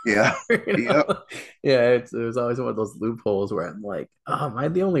 Yeah. you Yep. know? Yeah, it was always one of those loopholes where I'm like, oh, am I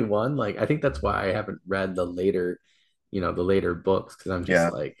the only one? Like, I think that's why I haven't read the later books because Yeah.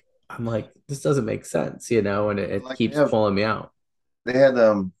 I'm like, this doesn't make sense, and it Like keeps pulling me out. they had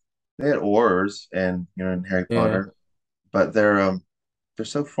um they had ors and in Harry Yeah. Potter, but they're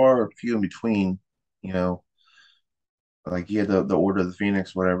so far few in between, you know, like you had the Order of the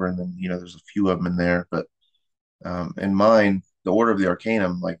Phoenix, whatever, and then there's a few of them in there. But in mine, the Order of the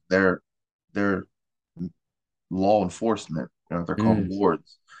Arcanum, like they're law enforcement. They're called Mm.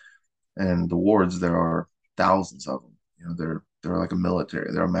 wards, and the wards there are thousands of them. They're like a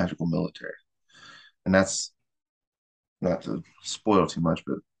military. They're a magical military, and that's not to spoil too much,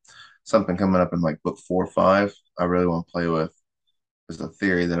 but something coming up in like book 4 or 5, I really want to play with. Is a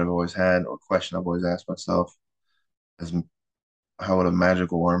theory that I've always had, or question I've always asked myself: is how would a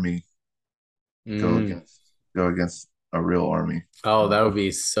magical army go Mm. against go against a real army? Oh, that would Or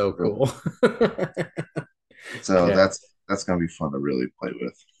be so real cool. So Yeah. that's gonna be fun to really play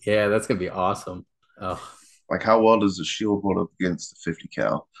with. Yeah, that's gonna be awesome. Oh, Like how well does the shield hold up against the 50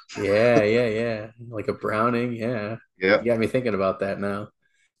 cal? yeah, yeah, yeah. Like a Browning, yeah. Yeah. You got me thinking about that now.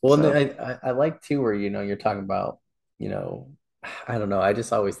 Well, and then So I like too where you're talking about, you know, I don't know. I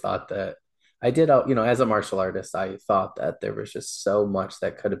just always thought that I did, as a martial artist, I thought that there was just so much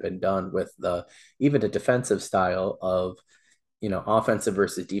that could have been done with the even a defensive style of, offensive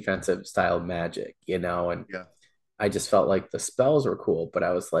versus defensive style magic, and yeah. I just felt like the spells were cool, but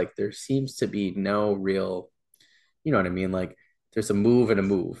I was like, there seems to be no real, you know what I mean? Like there's a move and a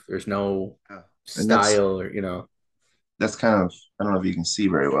move. There's no Yeah. And style or. that's kind of, I don't know if you can see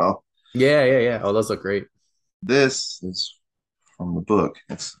very well. Yeah, yeah, yeah. Oh, those look great. This is from the book.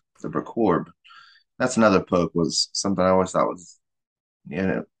 It's the Recorb. That's another poke, was something I always thought was,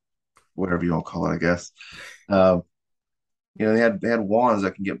 whatever you want to call it, I guess. Um, they had wands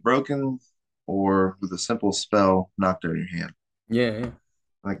that can get broken or with a simple spell knocked out of your hand. Yeah, yeah.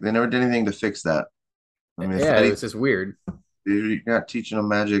 Like they never did anything to fix that. I mean, it's Yeah, that it easy. was just weird. You're not teaching them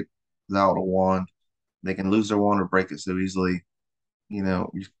magic without a wand. They can lose their wand or break it so easily.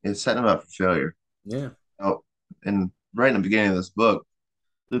 It's setting them up for failure. Yeah. Oh, and right in the beginning of this book,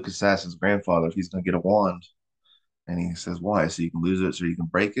 Lucas asks his grandfather if he's going to get a wand, and he says, "Why? So you can lose it, so you can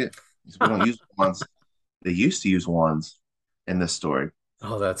break it." He said, "We don't use wands. They used to use wands in this story."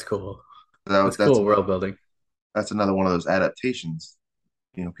 Oh, that's cool. That, That's that's cool another world building. that's another one of those adaptations.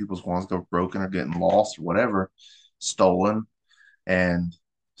 People's wands go broken or getting lost or whatever, stolen, and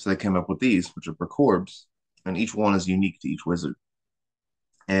so they came up with these, which are Precorbs, and each one is unique to each wizard,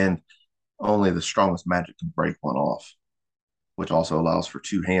 and only the strongest magic can break one off, which also allows for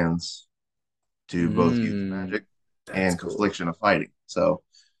two hands to both use Mm, magic that's and cool. confliction of fighting. So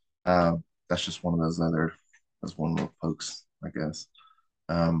that's just one of those that's one of the pokes, I guess.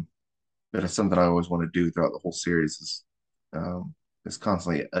 Um, but it's something I always want to do throughout the whole series is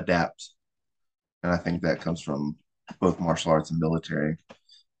constantly adapt, and I think that comes from both martial arts and military.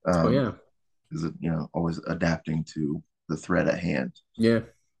 Oh Um, yeah. is it always adapting to the threat at hand. Yeah.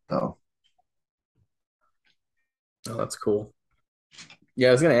 So Oh, that's cool. Yeah,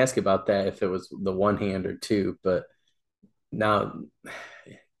 I was gonna ask about that if it was the one hand or two, but now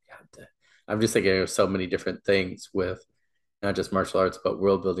God, I'm just thinking of so many different things with not just martial arts, but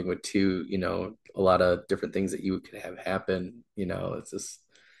world building with two, a lot of different things that you could have happen. It's just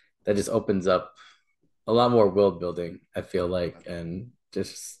that just opens up a lot more world building, I feel like, and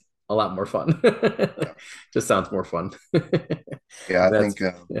just a lot more fun. yeah, Just sounds more fun. yeah. I That's think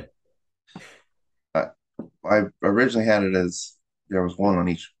I, I originally had it as there was one on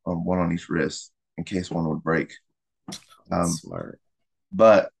each wrist in case one would break. that's Um, smart.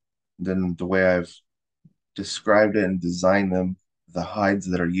 but then the way I've described it and designed them, the hides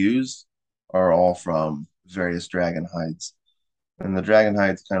that are used are all from various dragon hides, and the dragon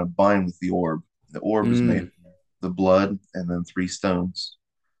hides kind of bind with the orb. The orb is made Mm, of the blood and then three stones.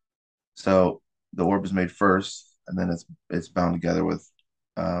 So the orb is made first, and then it's bound together with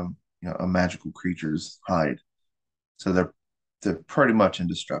a magical creature's hide. So they're pretty much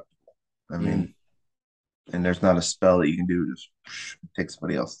indestructible. I mean, mm. and there's not a spell that you can do to just take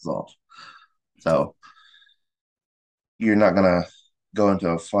somebody else's off. So you're not gonna go into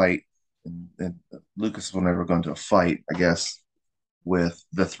a fight, and Lucas will never go into a fight, I guess, with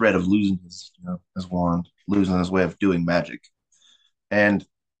the threat of losing his wand, losing his way of doing magic, and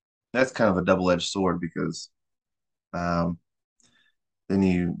that's kind of a double-edged sword because um, then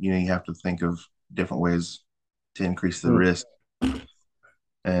you have to think of different ways to increase the Hmm. risk,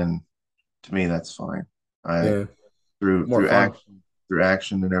 and to me that's fine. I Yeah, more through fun.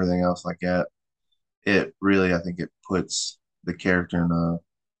 action and everything else like that, it really, I think it puts the character in a,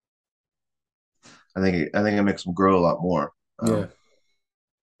 I think it makes them grow a lot more. Yeah,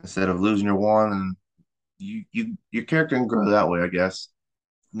 Instead of losing your wand, and your character can grow that way, I guess.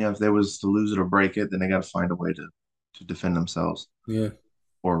 If they was to lose it or break it, then they got to find a way to defend themselves yeah,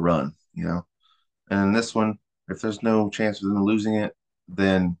 or run. And in this one, if there's no chance of them losing it,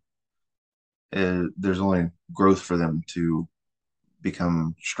 then there's only growth for them to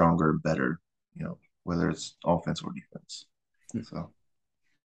become stronger and better. Whether it's offense or defense. So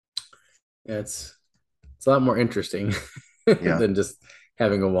yeah. It's a lot more interesting yeah, than just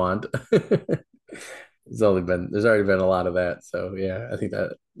having a wand. There's already been a lot of that. So yeah, I think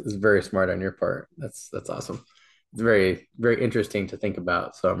that is very smart on your part. That's awesome. It's very interesting to think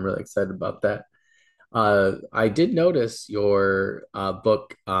about. So I'm really excited about that. I did notice your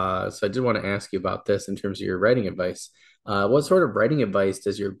book. So I did want to ask you about this in terms of your writing advice. What sort of writing advice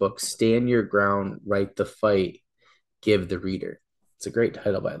does your book Stand Your Ground, Write the Fight give the reader? It's a great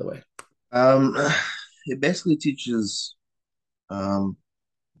title, by the way. um, it basically teaches um,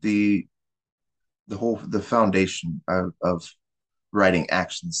 the the foundation of writing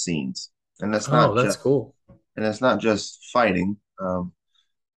action scenes, and that's Oh, not that's just cool. fighting.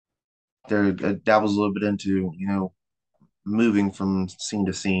 There it dabbles a little bit into moving from scene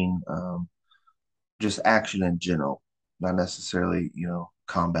to scene, just action in general, not necessarily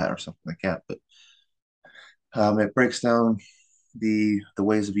combat or something like that. But it breaks down the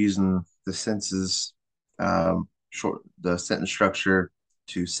ways of using the senses, the sentence structure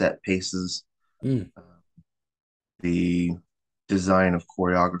to set paces, Mm, the design of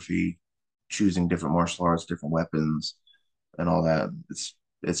choreography, choosing different martial arts, different weapons, and all that.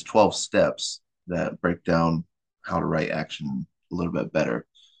 It's 12 steps that break down how to write action a little bit better.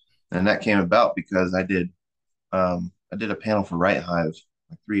 And that came about because I did a panel for Right Hive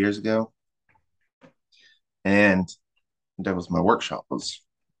like 3 years ago, and that was my workshop, was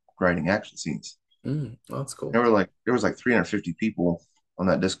writing action scenes. that's cool. There was like 350 people on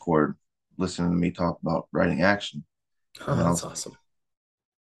that Discord listening to me talk about writing action. Oh, And then that's awesome.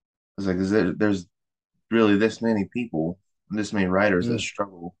 there's really this many people, this many writers that Mm,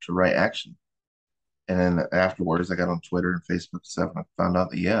 struggle to write action. And then afterwards, I got on Twitter and Facebook and stuff, and I found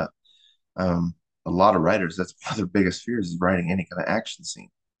out that um, a lot of writers, that's one of their biggest fears, is writing any kind of action scene,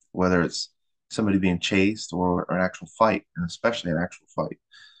 whether it's somebody being chased or an actual fight, and especially an actual fight.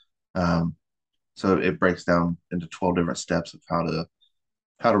 Um, so it breaks down into 12 different steps of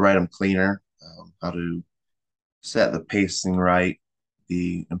how to write them cleaner, how to set the pacing right,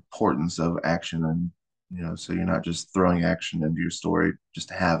 the importance of action, and so you're not just throwing action into your story just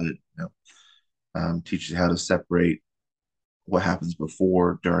to have it. Teaches you how to separate what happens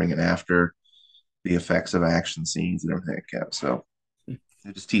before, during, and after, the effects of action scenes and everything like that. So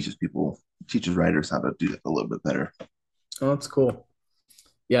it just teaches writers how to do that a little bit better. oh, that's cool.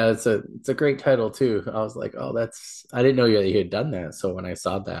 Yeah, it's a great title too. I was like, oh, that's I didn't know you had done that. So when I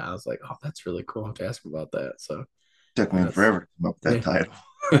saw that, I was like, oh, that's really cool. I have to ask him about that. So Took me that's forever to come up with that yeah, title.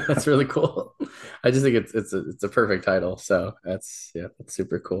 that's really cool. I just think it's a perfect title. So that's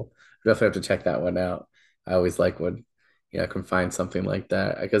super cool. Definitely have to check that one out. I always like when I can find something like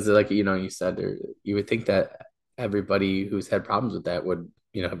that because like you said there, you would think that everybody who's had problems with that would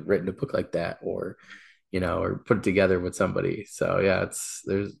have written a book like that or put it together with somebody. So yeah,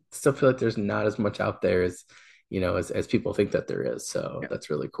 there's still feel like there's not as much out there as people think that there is. So Yeah. that's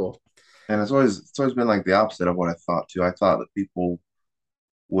really cool. And it's always been like the opposite of what I thought too. I thought that people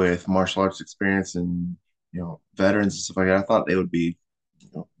with martial arts experience and veterans and stuff like that, I thought they would be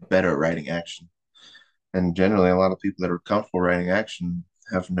better at writing action. And generally, a lot of people that are comfortable writing action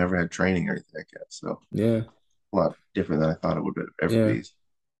have never had training or anything like that. So Yeah. a lot different than I thought it would ever Yeah. be.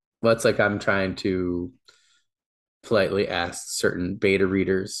 Well, it's like I'm trying to politely ask certain beta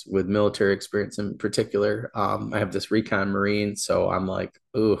readers with military experience in particular. I have this recon Marine, so I'm like,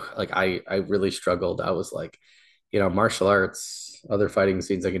 ooh, like I really struggled. I was like, martial arts, other fighting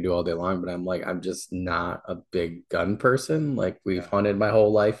scenes I can do all day long, but I'm like, I'm just not a big gun person. Like we've Yeah. hunted my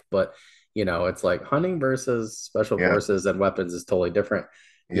whole life, but it's like hunting versus special Yeah. forces and weapons is totally different.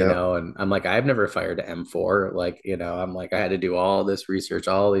 Yep. and I'm like, I've never fired an M4. Like, I'm like, I had to do all this research,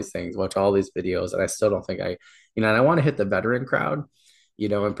 all these things, watch all these videos, and I still don't think and I want to hit the veteran crowd,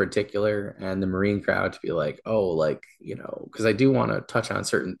 in particular, and the Marine crowd to be like, oh, like, because I do want to touch on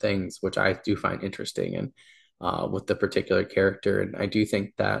certain things, which I do find interesting and with the particular character. And I do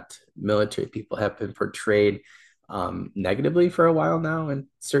think that military people have been portrayed negatively for a while now in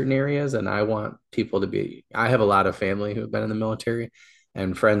certain areas. And I want people to I have a lot of family who've been in the military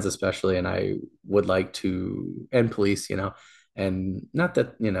and friends, especially. And I would like to, and police, and not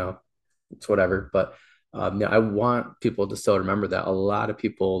that, it's whatever, but I want people to still remember that a lot of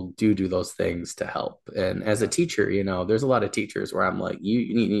people do those things to help. And as a Yeah. teacher, there's a lot of teachers where I'm like,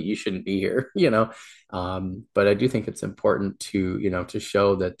 you shouldn't be here, but I do think it's important to, to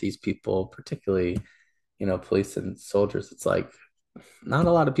show that these people, particularly, police and soldiers, it's like not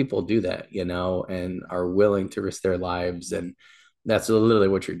a lot of people do that, and are willing to risk their lives. And that's literally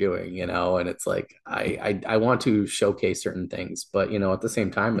what you're doing, and it's like, I want to showcase certain things, but, at the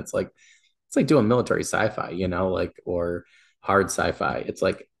same time, it's like doing military sci-fi, like, or hard sci-fi. It's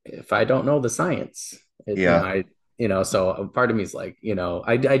like, if I don't know the science, Yeah. so a part of me is like,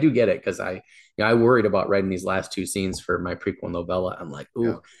 I do get it because I worried about writing these last two scenes for my prequel novella. I'm like,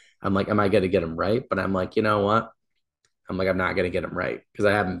 Yeah. ooh, I'm like, am I going to get them right? But I'm like, you know what? I'm like, I'm not going to get them right because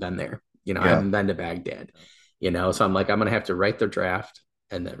I haven't been there. I Yeah. haven't been to Baghdad, so I'm like, I'm going to have to write the draft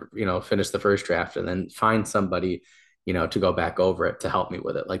and then, finish the first draft and then find somebody, to go back over it to help me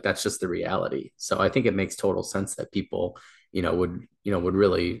with it. Like, that's just the reality. So I think it makes total sense that people, would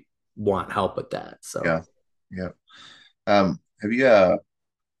really want help with that. So Yeah. Yeah. Have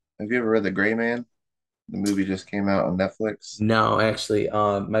you ever read The Gray Man? The movie just came out on Netflix. no, actually,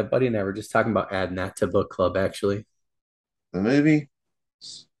 my buddy and I were just talking about adding that to book club, actually. The movie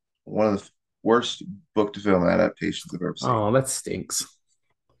is one of the worst book to film adaptations I've ever seen. Oh, that stinks.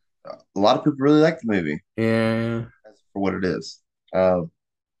 A lot of people really like the movie Yeah. for what it is, um,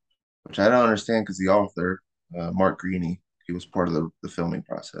 which I don't understand because the author, Mark Greaney, he was part of the filming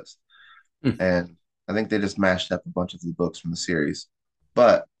process. Hmm. And I think they just mashed up a bunch of the books from the series.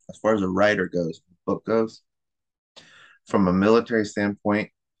 But as far as a writer goes, the book goes, from a military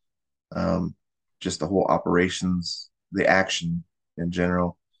standpoint, um, just the whole operations, the action in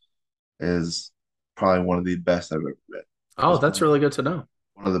general is probably one of the best I've ever read. Oh, Just that's really good to know.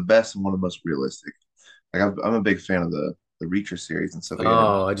 one of the best and one of the most realistic. Like I'm a big fan of the Reacher series and stuff like that.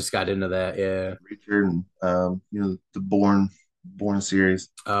 Oh, I just got into that. Yeah. Reacher and the Born series.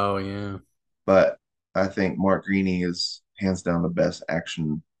 Oh, yeah. But I think Mark Greaney is hands down the best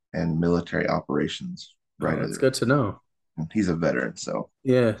action and military operations Oh, writer that's there. good to know. He's a veteran, so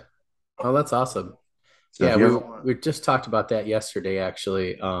Yeah. Oh, that's awesome. if Yeah, you we ever want, we just talked about that yesterday,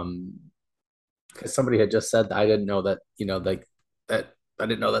 actually. Because somebody had just said that I didn't know that, like that I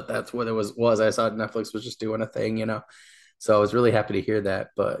didn't know that that's what it was. I saw Netflix was just doing a thing, So I was really happy to hear that.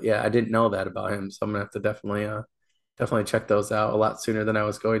 But yeah, I didn't know that about him. So I'm gonna have to definitely check those out a lot sooner than I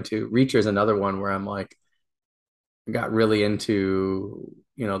was going to. Reacher is another one where I'm like, got really into,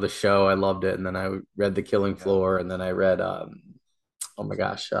 the show. I loved it. And then I read The Killing yeah, Floor, and then I read oh my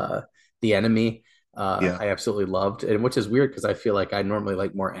gosh, The Enemy. yeah, I absolutely loved, and which is weird because I feel like I normally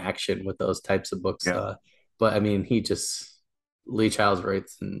like more action with those types of books. yeah, But I mean, Lee Childs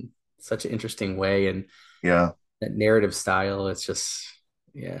writes in such an interesting way, and yeah, that narrative style, it's just,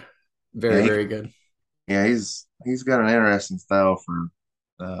 yeah, yeah. very, very good. Yeah, he's got an interesting style for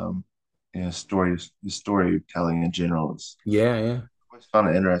um, his storytelling in general is Yeah, yeah, always found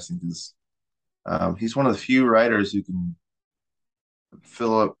it interesting because he's one of the few writers who can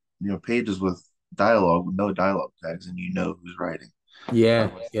fill up pages with dialogue with no dialogue tags and you know who's writing. I yeah,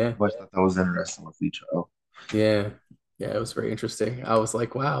 always, yeah, I always thought that was interesting with Lee Child. yeah, yeah. It was very interesting. I was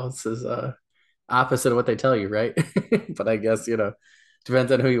like, wow, this is opposite of what they tell you, right? But I guess,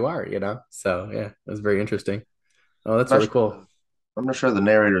 depends on who you are, So yeah, it was very interesting. Oh, I'm that's not really sure cool. I'm not sure the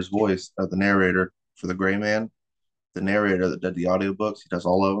narrator's voice, the narrator for the Gray Man, the narrator that did the audiobooks, he does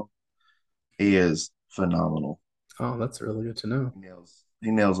all of them. He is phenomenal. Oh, that's really good to know.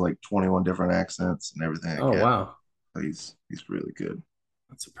 He nails like 21 different accents and everything like Oh, that. wow. He's really good.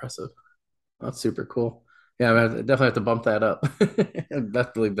 That's impressive. That's super cool. Yeah, I definitely have to bump that up. I've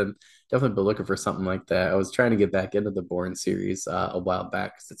definitely been looking for something like that. I was trying to get back into the Bourne series a while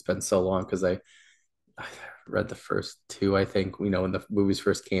back because it's been so long because I read the first two, I think, when the movies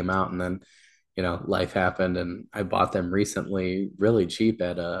first came out, and then, life happened, and I bought them recently really cheap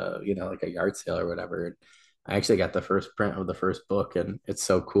at like a yard sale or whatever. I actually got the first print of the first book, and it's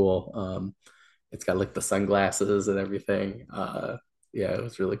so cool. It's got like the sunglasses and everything. Yeah, it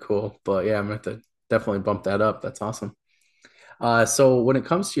was really cool. But yeah, I'm gonna have to definitely bump that up. That's awesome. So when it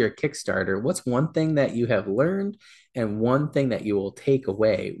comes to your Kickstarter, what's one thing that you have learned and one thing that you will take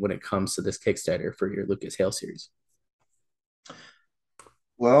away when it comes to this Kickstarter for your Lucas Hale series?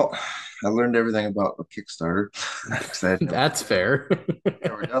 Well, I learned everything about a Kickstarter because I had That's fair.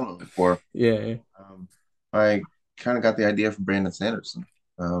 never done one before. Yeah. Um, I kind of got the idea from Brandon Sanderson.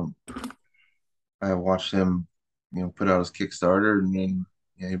 Um, I watched him, put out his Kickstarter, and then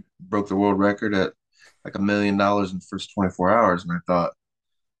he broke the world record at like $1 million in the first 24 hours. And I thought,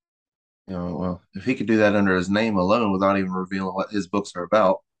 well, if he could do that under his name alone without even revealing what his books are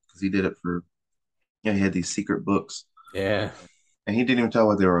about, because he did it for, he had these secret books, Yeah. and he didn't even tell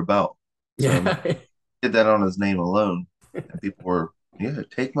what they were about. So I mean, Yeah. he did that on his name alone, and people were, yeah,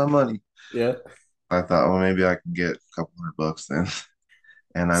 take my money. Yeah. I thought, well, maybe I can get a couple $100 then,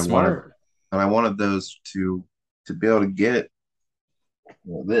 and Smart. I wanted those to be able to get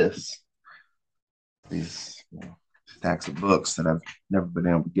this these stacks of books that I've never been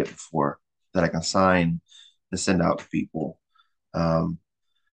able to get before that I can sign and send out to people. Um,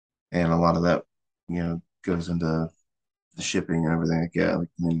 and a lot of that, goes into the shipping and everything like that. Like,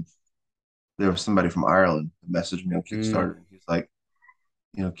 I mean, there was somebody from Ireland that messaged me on Mm. Kickstarter. And he's like,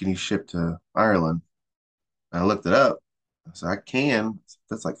 can you ship to Ireland? And I looked it up. I said, I can.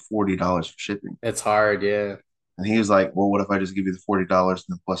 That's like $40 for shipping. It's hard. Yeah. And he was like, well, what if I just give you the $40 and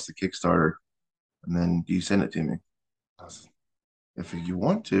then plus the Kickstarter and then you send it to me? I said, if you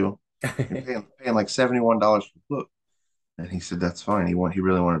want to, you're paying like $71 for the book. And he said, that's fine. He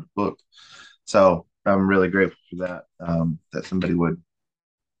really wanted the book. So I'm really grateful for that. That somebody would,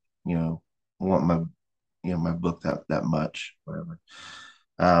 you know, want my book that much, whatever.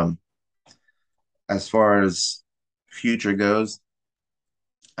 Um, as far as future goes,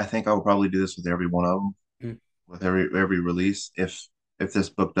 I think I'll probably do this with every one of them, Mm. with every release. If this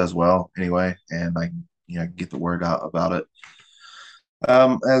book does well anyway, and I get the word out about it.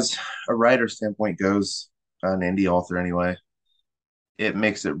 As a writer standpoint goes, an indie author anyway, it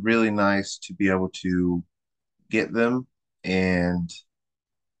makes it really nice to be able to get them and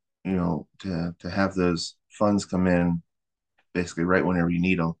to have those funds come in basically right whenever you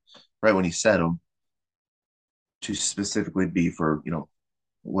need them, right when you set them to specifically be for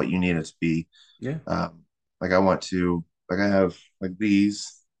what you need it to be. Yeah. Um, like I have like I have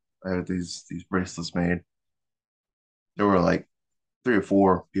these bracelets made. There were like 3 or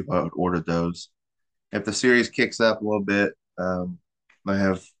 4 people that ordered those. If the series kicks up a little bit, I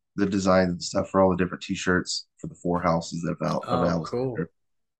have the designs and stuff for all the different T-shirts for the 4 houses that have Oh, cool. Alexander.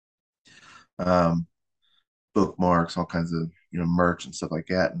 Um, Bookmarks, all kinds of merch and stuff like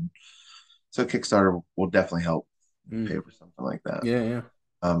that. And so Kickstarter will definitely help pay Mm. for something like that. Yeah. Yeah.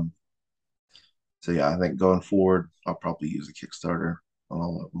 Um, so yeah, I think going forward, I'll probably use a Kickstarter on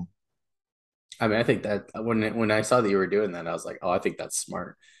all of them. I mean, I think that when I saw that you were doing that, I was like, oh, I think that's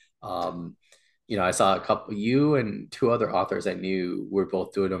smart. Um, I saw a couple, you and two other authors I knew were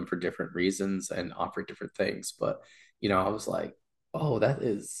both doing them for different reasons and offered different things. But, I was like, oh, that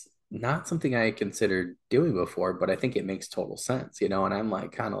is not something I had considered doing before, but I think it makes total sense, and I'm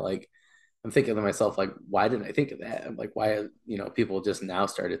like, kind of like, I'm thinking to myself, like, why didn't I think of that? I'm like, why, people just now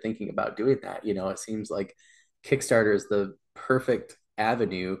started thinking about doing that? It seems like Kickstarter is the perfect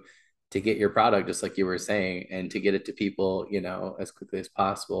avenue to get your product, just like you were saying, and to get it to people, as quickly as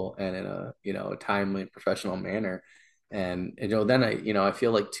possible and in a, a timely and professional manner. And, then I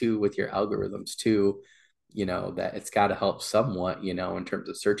feel like too, with your algorithms too, that it's got to help somewhat, in terms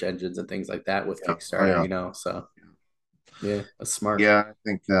of search engines and things like that with Yeah. Oh Kickstarter, yeah. so yeah, that's smart. Yeah, I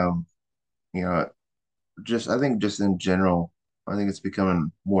think you know, I think just in general, I think it's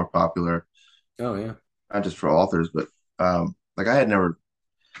becoming more popular, Oh yeah. not just for authors, but like I had never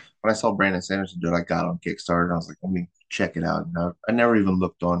when I saw Brandon Sanderson do it, I got on Kickstarter and I was like, let me check it out. I never even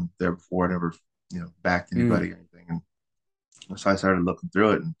looked on there before. I never, backed Mm. anybody or anything. And so I started looking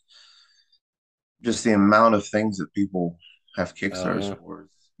through it and just the amount of things that people have Oh Kickstarters yeah. for,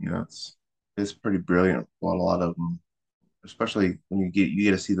 it's pretty brilliant. Well, a lot of them, especially when you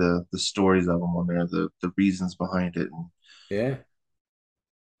get to see the stories of them on there, the reasons behind it, and Yeah.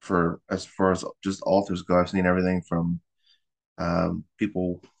 for as far as just authors go, I've seen everything from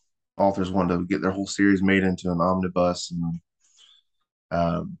people authors want to get their whole series made into an omnibus and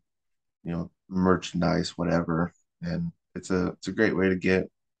merchandise, whatever. And it's a great way to get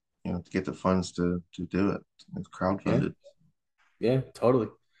the funds to do it. It's Yeah. crowdfunded. Yeah, totally.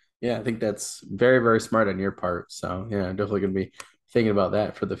 Yeah, I think that's very, very smart on your part. So yeah, I'm definitely gonna be thinking about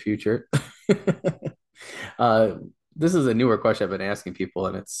that for the future. uh, this is a newer question I've been asking people,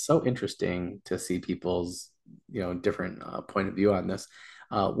 and it's so interesting to see people's, different point of view on this.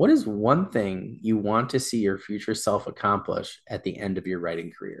 What is one thing you want to see your future self accomplish at the end of your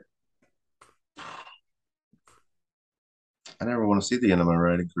writing career? I never want to see the end of my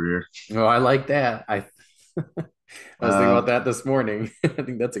writing career. Oh, I like that. I was thinking about Um, that this morning. I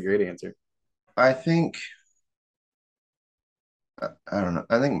think that's a great answer. I think I don't know.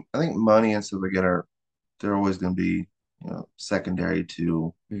 I think money and stuff like that are they're always going to be secondary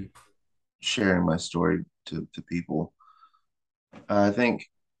to Mm, sharing my story to people. I think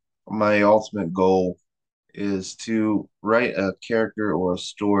my ultimate goal is to write a character or a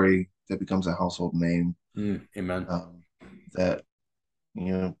story that becomes a household name, amen. um, that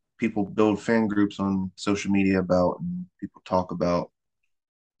people build fan groups on social media about and people talk about.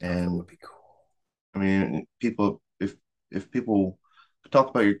 Oh, that And would be cool. I mean, people if people talk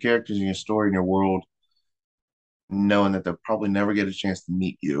about your characters and your story and your world, knowing that they'll probably never get a chance to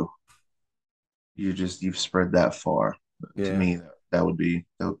meet you, you've spread that far. To Yeah, me, that would be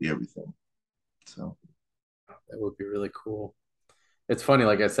everything. So that would be really cool. It's funny,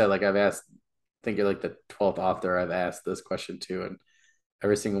 like I said, like I've asked, I think you're like the 12th author I've asked this question to, and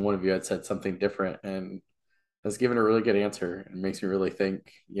every single one of you had said something different and has given a really good answer. It makes me really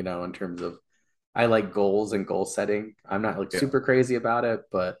think, in terms of I like goals and goal setting. I'm not like yeah, super crazy about it,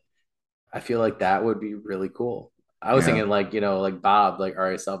 but I feel like that would be really cool. I was yeah, thinking like, like Bob, like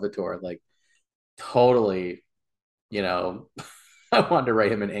R.A. Salvatore, like totally, you know, I wanted to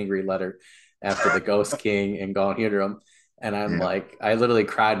write him an angry letter after the Ghost King and Gone Hydrum. And I'm yeah, like, I literally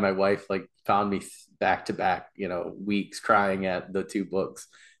cried. My wife like found me back to back, weeks crying at the two books.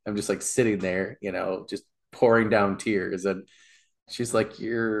 I'm just like sitting there, just pouring down tears. And she's like,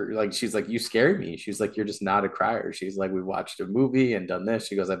 you scared me. She's like, you're just not a crier. She's like, we watched a movie and done this.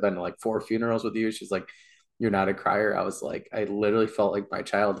 She goes, I've been to like 4 funerals with you. She's like, you're not a crier. I was like, I literally felt like my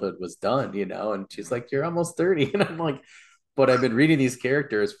childhood was done, and she's like, you're almost 30. And I'm like, but I've been reading these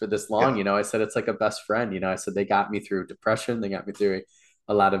characters for this long, yeah, I said it's like a best friend, I said they got me through depression, they got me through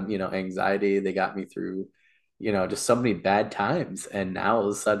a lot of, anxiety, they got me through, just so many bad times. And now all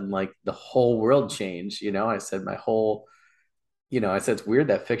of a sudden, like the whole world changed, I said my whole, I said it's weird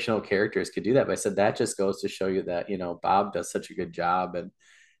that fictional characters could do that, but I said that just goes to show you that, Bob does such a good job. And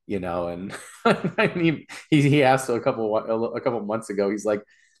and I mean, he asked a couple months ago, he's like,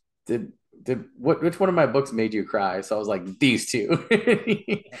 did which one of my books made you cry? So I was like, these two.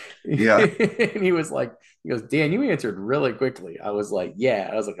 yeah, And he was like, he goes, Dan, you answered really quickly. I was like, yeah.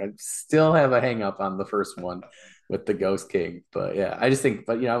 I was like, I still have a hang up on the first one with the Ghost King. But yeah, I just think,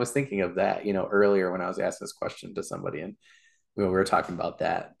 but I was thinking of that, earlier when I was asking this question to somebody, and we were talking about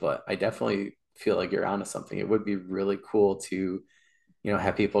that. But I definitely feel like you're onto something. It would be really cool to,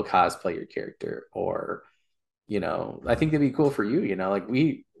 have people cosplay your character, or I think it'd be cool for you, like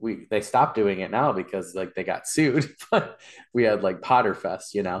we they stopped doing it now because like they got sued. But we had like Potter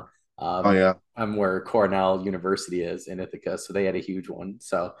Fest, oh yeah, I'm where Cornell University is in Ithaca, so they had a huge one.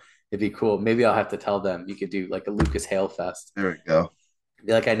 So it'd be cool. Maybe I'll have to tell them you could do like a Lucas Hale Fest. there we go.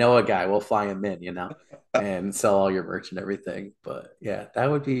 Be like, I know a guy, we'll fly him in, and sell all your merch and everything. But yeah, that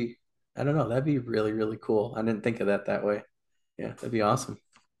would be, I don't know, that'd be really, really cool. I didn't think of that way. Yeah, that'd be awesome.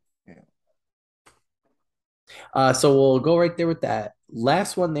 Yeah. So we'll go right there with that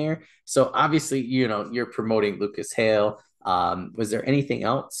last one there. So obviously, you're promoting Lucas Hale. Was there anything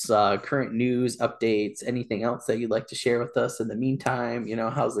else, current news updates, anything else that you'd like to share with us in the meantime?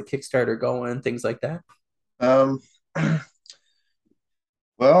 How's the Kickstarter going? Things like that. Um,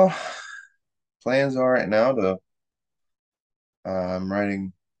 well, plans are right now to I'm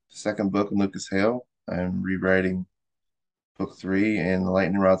writing the second book of Lucas Hale. I'm rewriting book three in the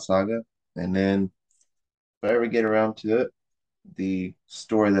Lightning Rod Saga, and then if I ever get around to it, the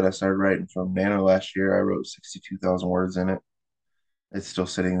story that I started writing from Nano last year, I wrote 62,000 words in it. It's still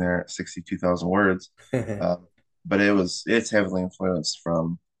sitting there at 62,000 words. Um, but it's heavily influenced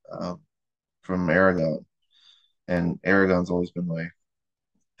um, from Aragon. And Aragon's always been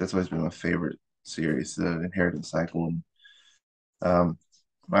that's always been my favorite series, the Inheritance Cycle. And um,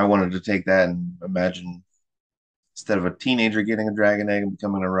 I wanted to take that and imagine instead of a teenager getting a dragon egg and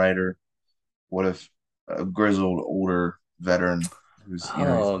becoming a writer, what if a grizzled older veteran who's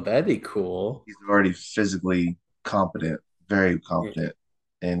Oh, that'd be cool. he's already physically competent, very Yeah. competent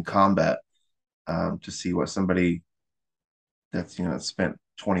in combat, to see what somebody that's spent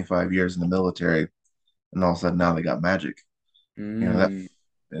 25 years in the military and all of a sudden now they got magic, that Mm,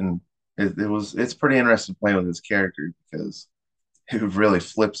 and it's pretty interesting playing with his character because it really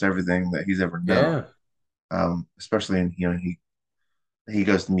flips everything that he's ever known. yeah. Especially in he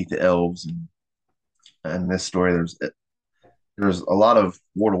goes to meet the elves, and this story there's a lot of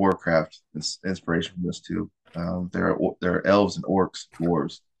World of Warcraft inspiration from this too. There are elves and orcs,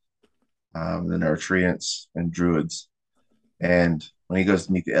 dwarves. Then there are treants and druids. And when he goes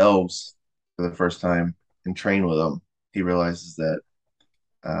to meet the elves for the first time and train with them, he realizes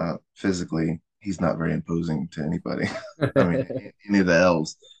that physically he's not very imposing to anybody. I mean, any of the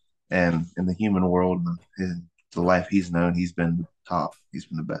elves. And in the human world, in the life he's known, he's been the top. He's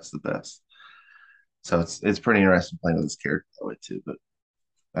been the best, of the best. So it's pretty interesting playing with this character that way too. But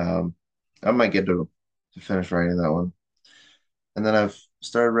I might get to finish writing that one. And then I've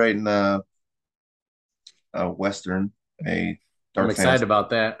started writing a Western, a I'm dark excited fantasy, about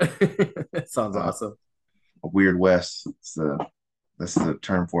that. That sounds uh, awesome. a weird West. That's the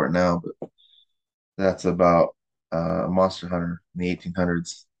term for it now, but that's about a monster hunter in the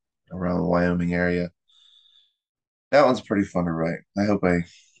 1800s around the Wyoming area. That one's pretty fun to write.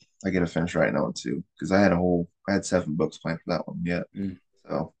 I get to finish writing that one too because I had 7 books planned for that one yet. Mm.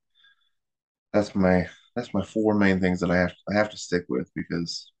 So that's my 4 main things that I have to stick with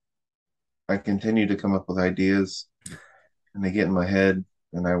because I continue to come up with ideas and they get in my head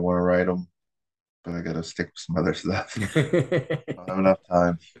and I want to write them, but I got to stick with some other stuff. I don't have enough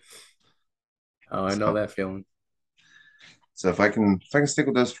time. Oh, I know So that feeling. so if I can stick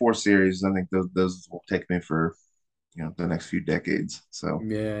with those 4 series, I think those will take me for the next few decades. So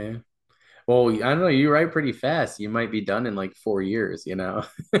Yeah, yeah. Well, I don't know. You write pretty fast. You might be done in like 4 years, you know?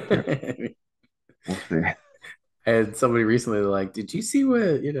 yeah, we'll see. I had somebody recently like, did you see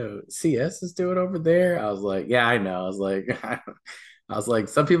what, CS is doing over there? I was like, yeah, I know. I was like, I was like,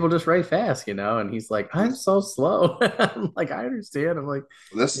 some people just write fast, And he's like, I'm This so slow. I'm like, I understand. I'm like,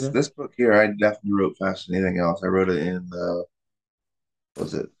 you this know, this book here, I definitely wrote faster than anything else. I wrote it in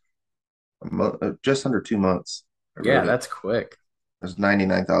was it just under 2 months. I yeah, wrote it. that's quick. It was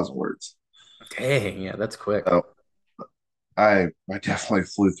 99,000 words. Dang, yeah, that's quick. So I definitely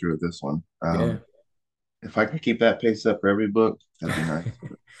flew through it this one. Yeah. If I can keep that pace up for every book, that'd be nice.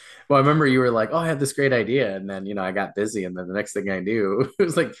 Well, I remember you were like, "Oh, I had this great idea," and then I got busy, and then the next thing I knew, it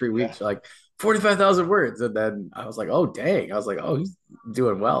was like 3 weeks, Yeah. like 45,000 words, and then I was like, "Oh, dang!" I was like, "Oh, he's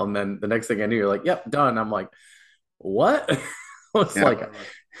doing well," and then the next thing I knew, you're like, "Yep, done." I'm like, "What?" Yeah, I remember.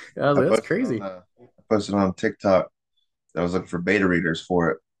 I was I like, "That's posted on crazy." TikTok. I was looking for beta readers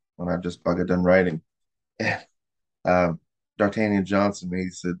for it when I got done writing. And D'Artagnan Johnson, he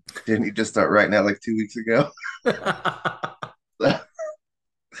said, "Didn't you just start writing that like 2 weeks ago?"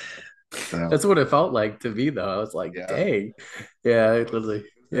 So That's what it felt like to me, though. I was like, yeah, "Dang, yeah, it it was literally,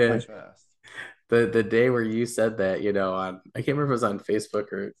 it was yeah." definitely fast. The day where you said that, on I can't remember if it was on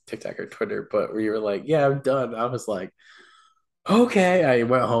Facebook or TikTok or Twitter, but where you were like, "Yeah, I'm done." I was like, "Okay." I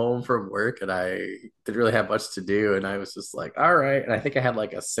went home from work and I didn't really have much to do, and I was just like, "All right." And I think I had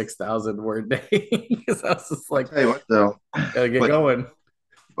like a 6,000 word day because I was just I'll like, tell you what though, "Gotta get putting going."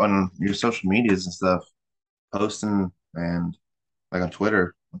 on your social medias and stuff, posting and like on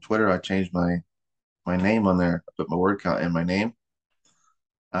Twitter, I changed my name on there. I put my word count in my name,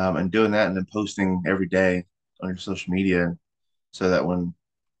 and doing that and then posting every day on your social media so that when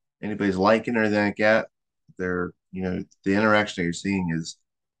anybody's liking or anything like that, the interaction that you're seeing is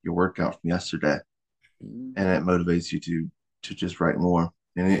your workout from yesterday, and it motivates you to just write more.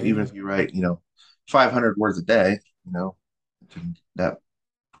 And even Yeah. if you write, 500 words a day, you know, that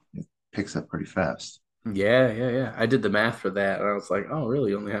it picks up pretty fast. Yeah, yeah, yeah. I did the math for that, and I was like, "Oh, really?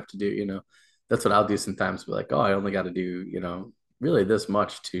 You only have to do, that's what I'll do sometimes. Be like, oh, I only got to do, really this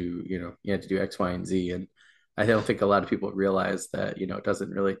much to, you have to do X, Y, and Z." And I don't think a lot of people realize that, it doesn't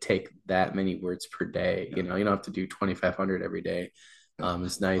really take that many words per day. Yeah. You don't have to do 2,500 every day.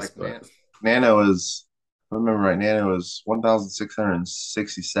 It's nice, Like but Nano is, if I remember right, Nano is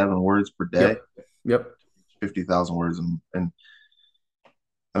 1,667 words per day, yep, yep, 50,000 words. And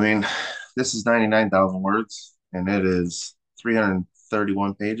I mean, this is 99,000 words and it is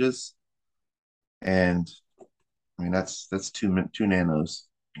 331 pages. And I mean, that's two nanos,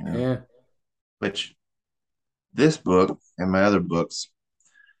 yeah, which this book and my other books,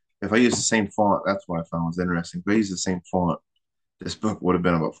 if I use the same font, that's what I found was interesting. If I use the same font, this book would have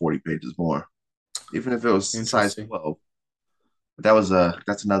been about 40 pages more, even if it was size interesting. 12. But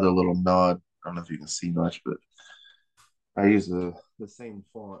that's another little nod. I don't know if you can see much, but I use the same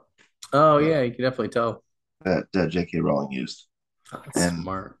font Oh, that yeah, you can definitely tell. that J.K. Rowling used, Oh, that's and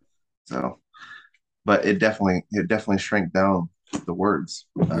smart. so, but it definitely shrank down the words.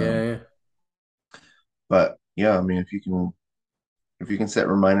 Yeah, yeah. But yeah, I mean, if you can set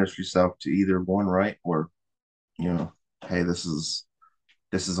reminders for yourself to either one write or hey, this is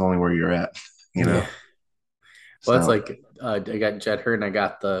only where you're at, you know. Yeah. Well, it's So like I got Jed Hurd and I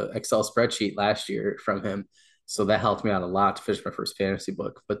got the Excel spreadsheet last year from him. So that helped me out a lot to finish my first fantasy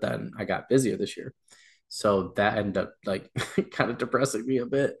book. But then I got busier this year. So that ended up like kind of depressing me a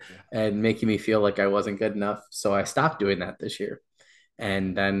bit Yeah. and making me feel like I wasn't good enough. So I stopped doing that this year.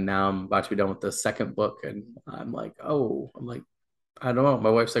 And then now I'm about to be done with the second book, and I'm like, I don't know. My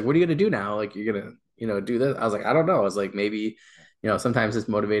wife's like, what are you gonna do now? Like, you're gonna, do this? I was like, I don't know. I was like, maybe, sometimes it's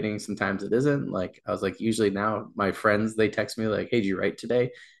motivating, sometimes it isn't. Like, I was like, usually now my friends, they text me like, hey, did you write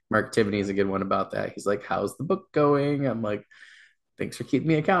today? Mark Timoney is a good one about that. He's like, how's the book going? I'm like, thanks for keeping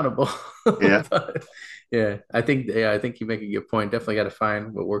me accountable. Yeah. But yeah, I think you make a good point. Definitely got to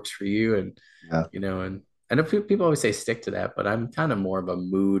find what works for you, and Yeah. and I know people always say stick to that, but I'm kind of more of a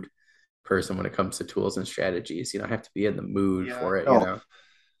mood person when it comes to tools and strategies. I have to be in the mood Yeah. for it, No.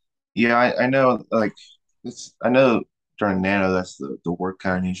 Yeah. I know. Like I know during Nano, that's the work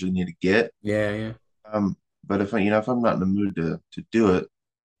kind I usually need to get. Yeah, yeah, Um, but if I'm not in the mood to do it,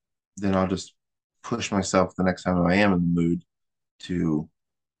 then I'll just push myself the next time I am in the mood to,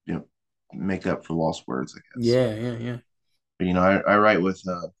 you know, make up for lost words, I guess. yeah, yeah, yeah, But I write with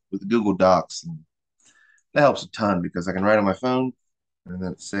Google Docs, and that helps a ton because I can write on my phone and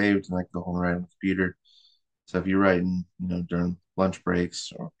then it's saved, and I can go home and write on the computer. So if you're writing, during lunch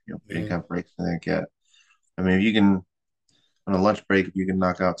breaks or any yeah, kind of breaks, I think, yeah. I mean, if you can on a lunch break, if you can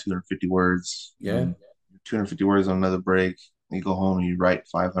knock out 250 words, and yeah. then 250 words on another break, and you go home and you write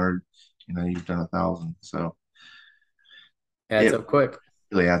 500, you've done 1,000. So Adds it up quick.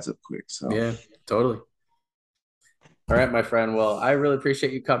 really adds up quick. So Yeah, totally. All right, my friend. Well, I really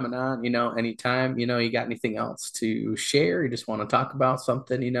appreciate you coming on. Anytime, you got anything else to share, you just want to talk about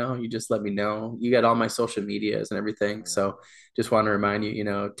something, you just let me know. You got all my social medias and everything. yeah, So just want to remind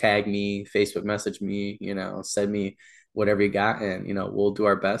you, tag me, Facebook message me, send me whatever you got, and, we'll do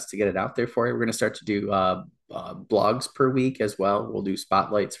our best to get it out there for you. We're going to start to do blogs per week as well. We'll do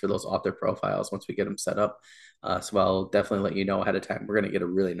spotlights for those author profiles once we get them set up. So I'll definitely let you know ahead of time. We're going to get a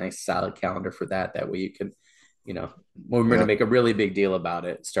really nice solid calendar for that. That way you can, you know, we're going to yeah, make a really big deal about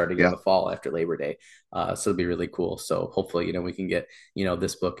it starting in yeah, the fall after Labor Day. So it'll be really cool. So hopefully, we can get,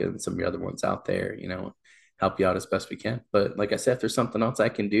 this book and some of the other ones out there, help you out as best we can. But like I said, if there's something else I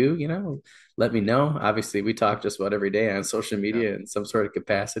can do, let me know. Obviously, we talk just about every day on social yeah, media in some sort of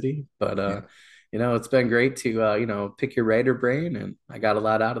capacity. But yeah, it's been great to pick your writer brain, and I got a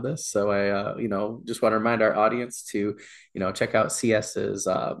lot out of this. So I just want to remind our audience to check out CS's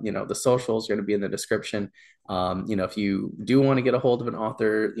the socials are going to be in the description. If you do want to get a hold of an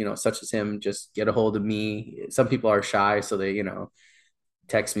author, such as him, just get a hold of me. Some people are shy, so they,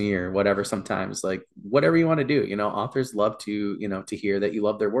 text me or whatever sometimes, like whatever you want to do. Authors love to to hear that you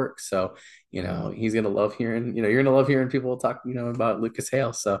love their work. So yeah, he's gonna love hearing, you're gonna love hearing people talk about Lucas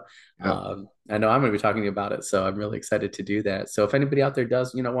Hale. So yeah, I know I'm gonna be talking to you about it, so I'm really excited to do that. So if anybody out there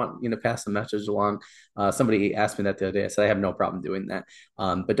does want pass the message along, somebody asked me that the other day. I said I have no problem doing that.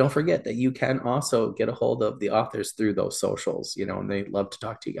 But don't forget that you can also get a hold of the authors through those socials, and they love to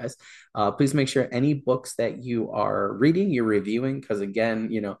talk to you guys. Please make sure any books that you are reading, you're reviewing, because again,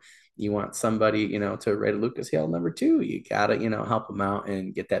 you want somebody, to write a Lucas Hale #2. You gotta, help them out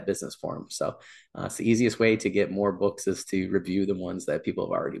and get that business for them. So it's the easiest way to get more books is to review the ones that people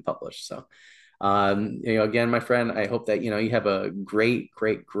have already published. So again, my friend, I hope that you have a great,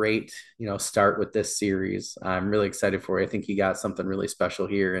 great, great start with this series. I'm really excited for you. I think you got something really special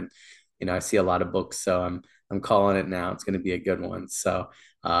here, and I see a lot of books, so I'm calling it now. It's going to be a good one. So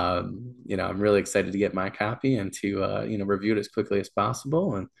I'm really excited to get my copy and to review it as quickly as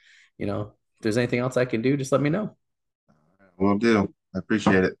possible. And if there's anything else I can do, just let me know. will do. I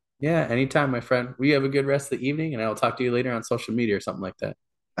appreciate it. Yeah, anytime, my friend. We have a good rest of the evening, and I'll talk to you later on social media or something like that.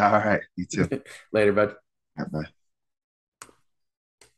 All right, you too. Later, bud. Bye.